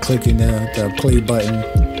for even clicking the play button.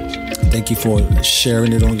 Thank you for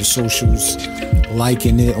sharing it on your socials,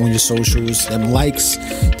 liking it on your socials. Them likes,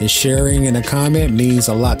 the sharing, and the comment means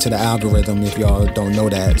a lot to the algorithm, if y'all don't know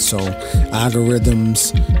that. So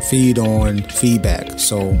algorithms feed on feedback.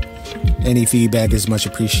 So any feedback is much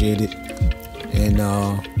appreciated. And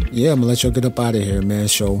yeah, I'm gonna let y'all get up out of here, man.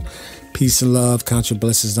 So peace and love. Count your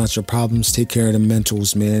blessings, not your problems. Take care of the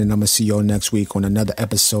mentals, man. And I'm gonna see y'all next week on another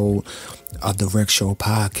episode of the Rec Show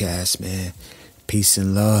podcast, man. Peace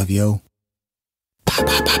and love, yo.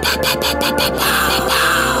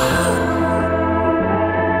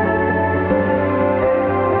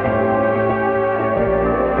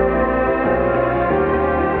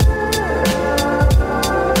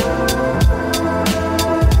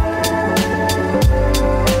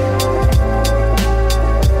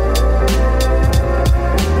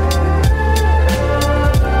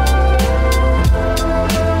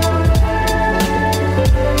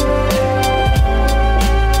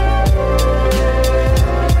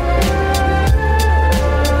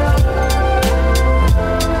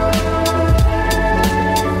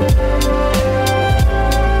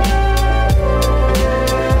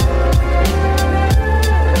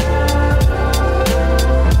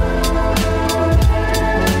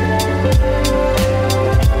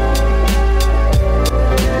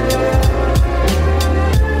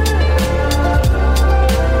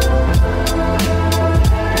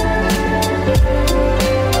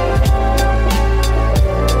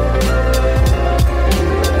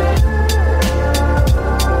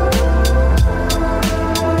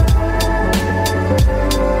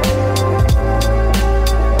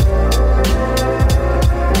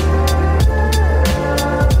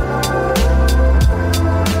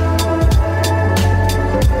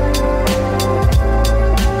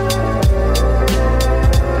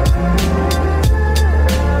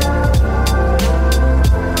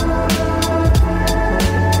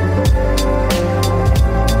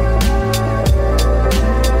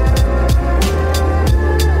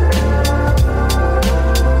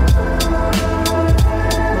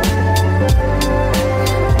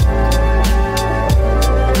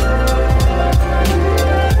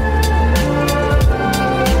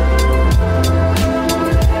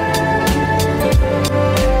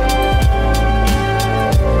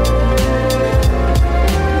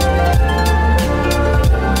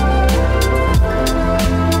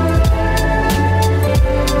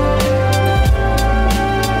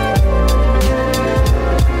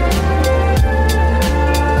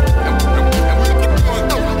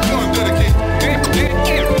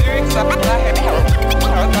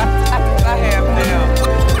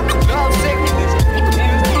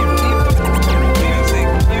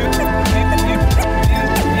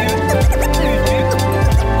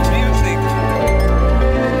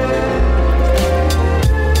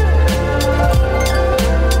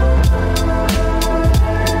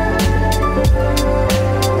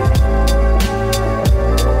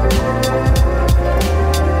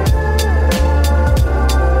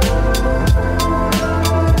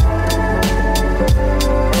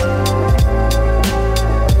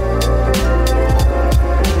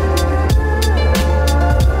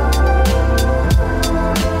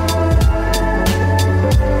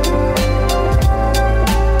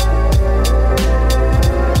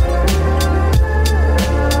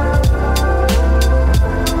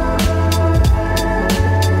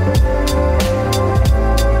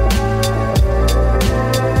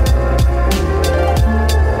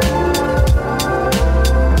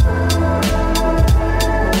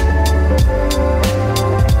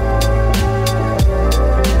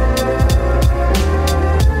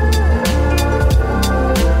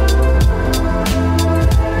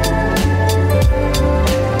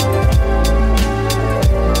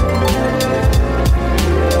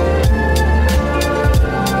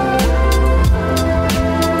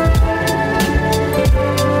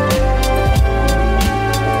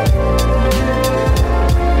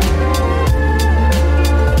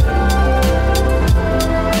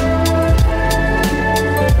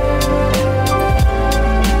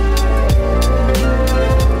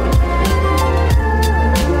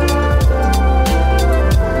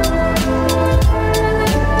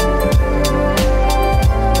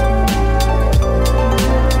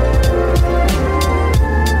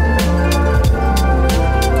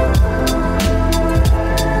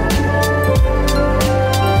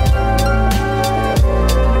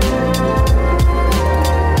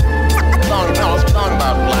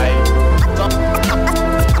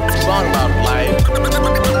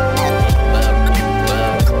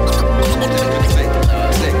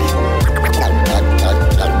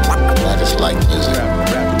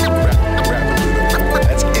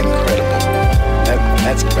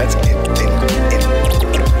 That's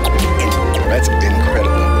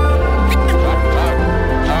incredible.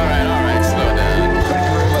 All right, slow down. Thank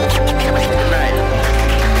you very much. Good night.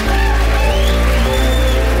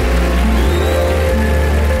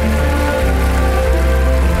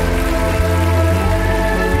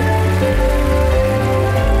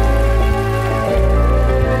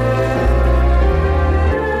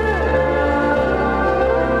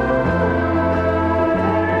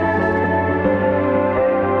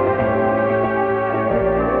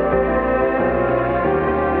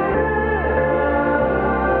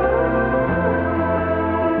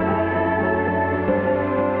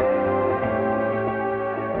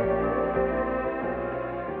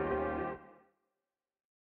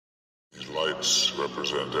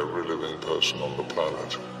 Represent every living person on the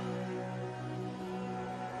planet.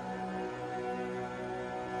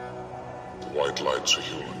 The white lights are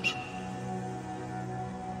humans.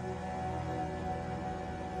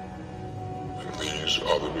 And these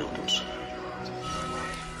are the mutants.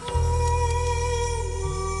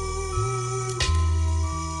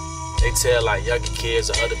 They tell like younger kids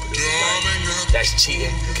or other producers like that's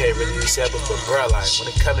cheating. You can't really accept it, but bro, like when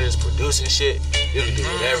it comes to this producing shit, you can do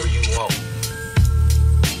whatever you want.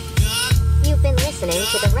 You've been listening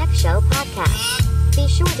to the Rec Show podcast. Be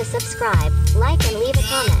sure to subscribe, like, and leave a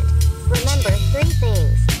comment. Remember 3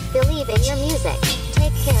 things. Believe in your music.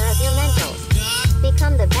 Take care of your mentals.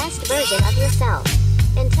 Become the best version of yourself.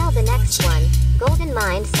 Until the next one, Golden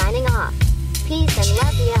Mind signing off. Peace and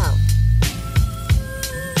love, yo.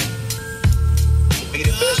 To be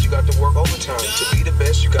the best, you got to work overtime. To be the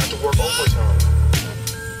best, you got to work overtime.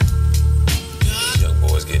 These young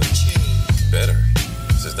boys getting better.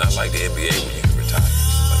 This is not like the NBA when you can retire.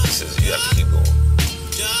 Like this is, you have to keep going.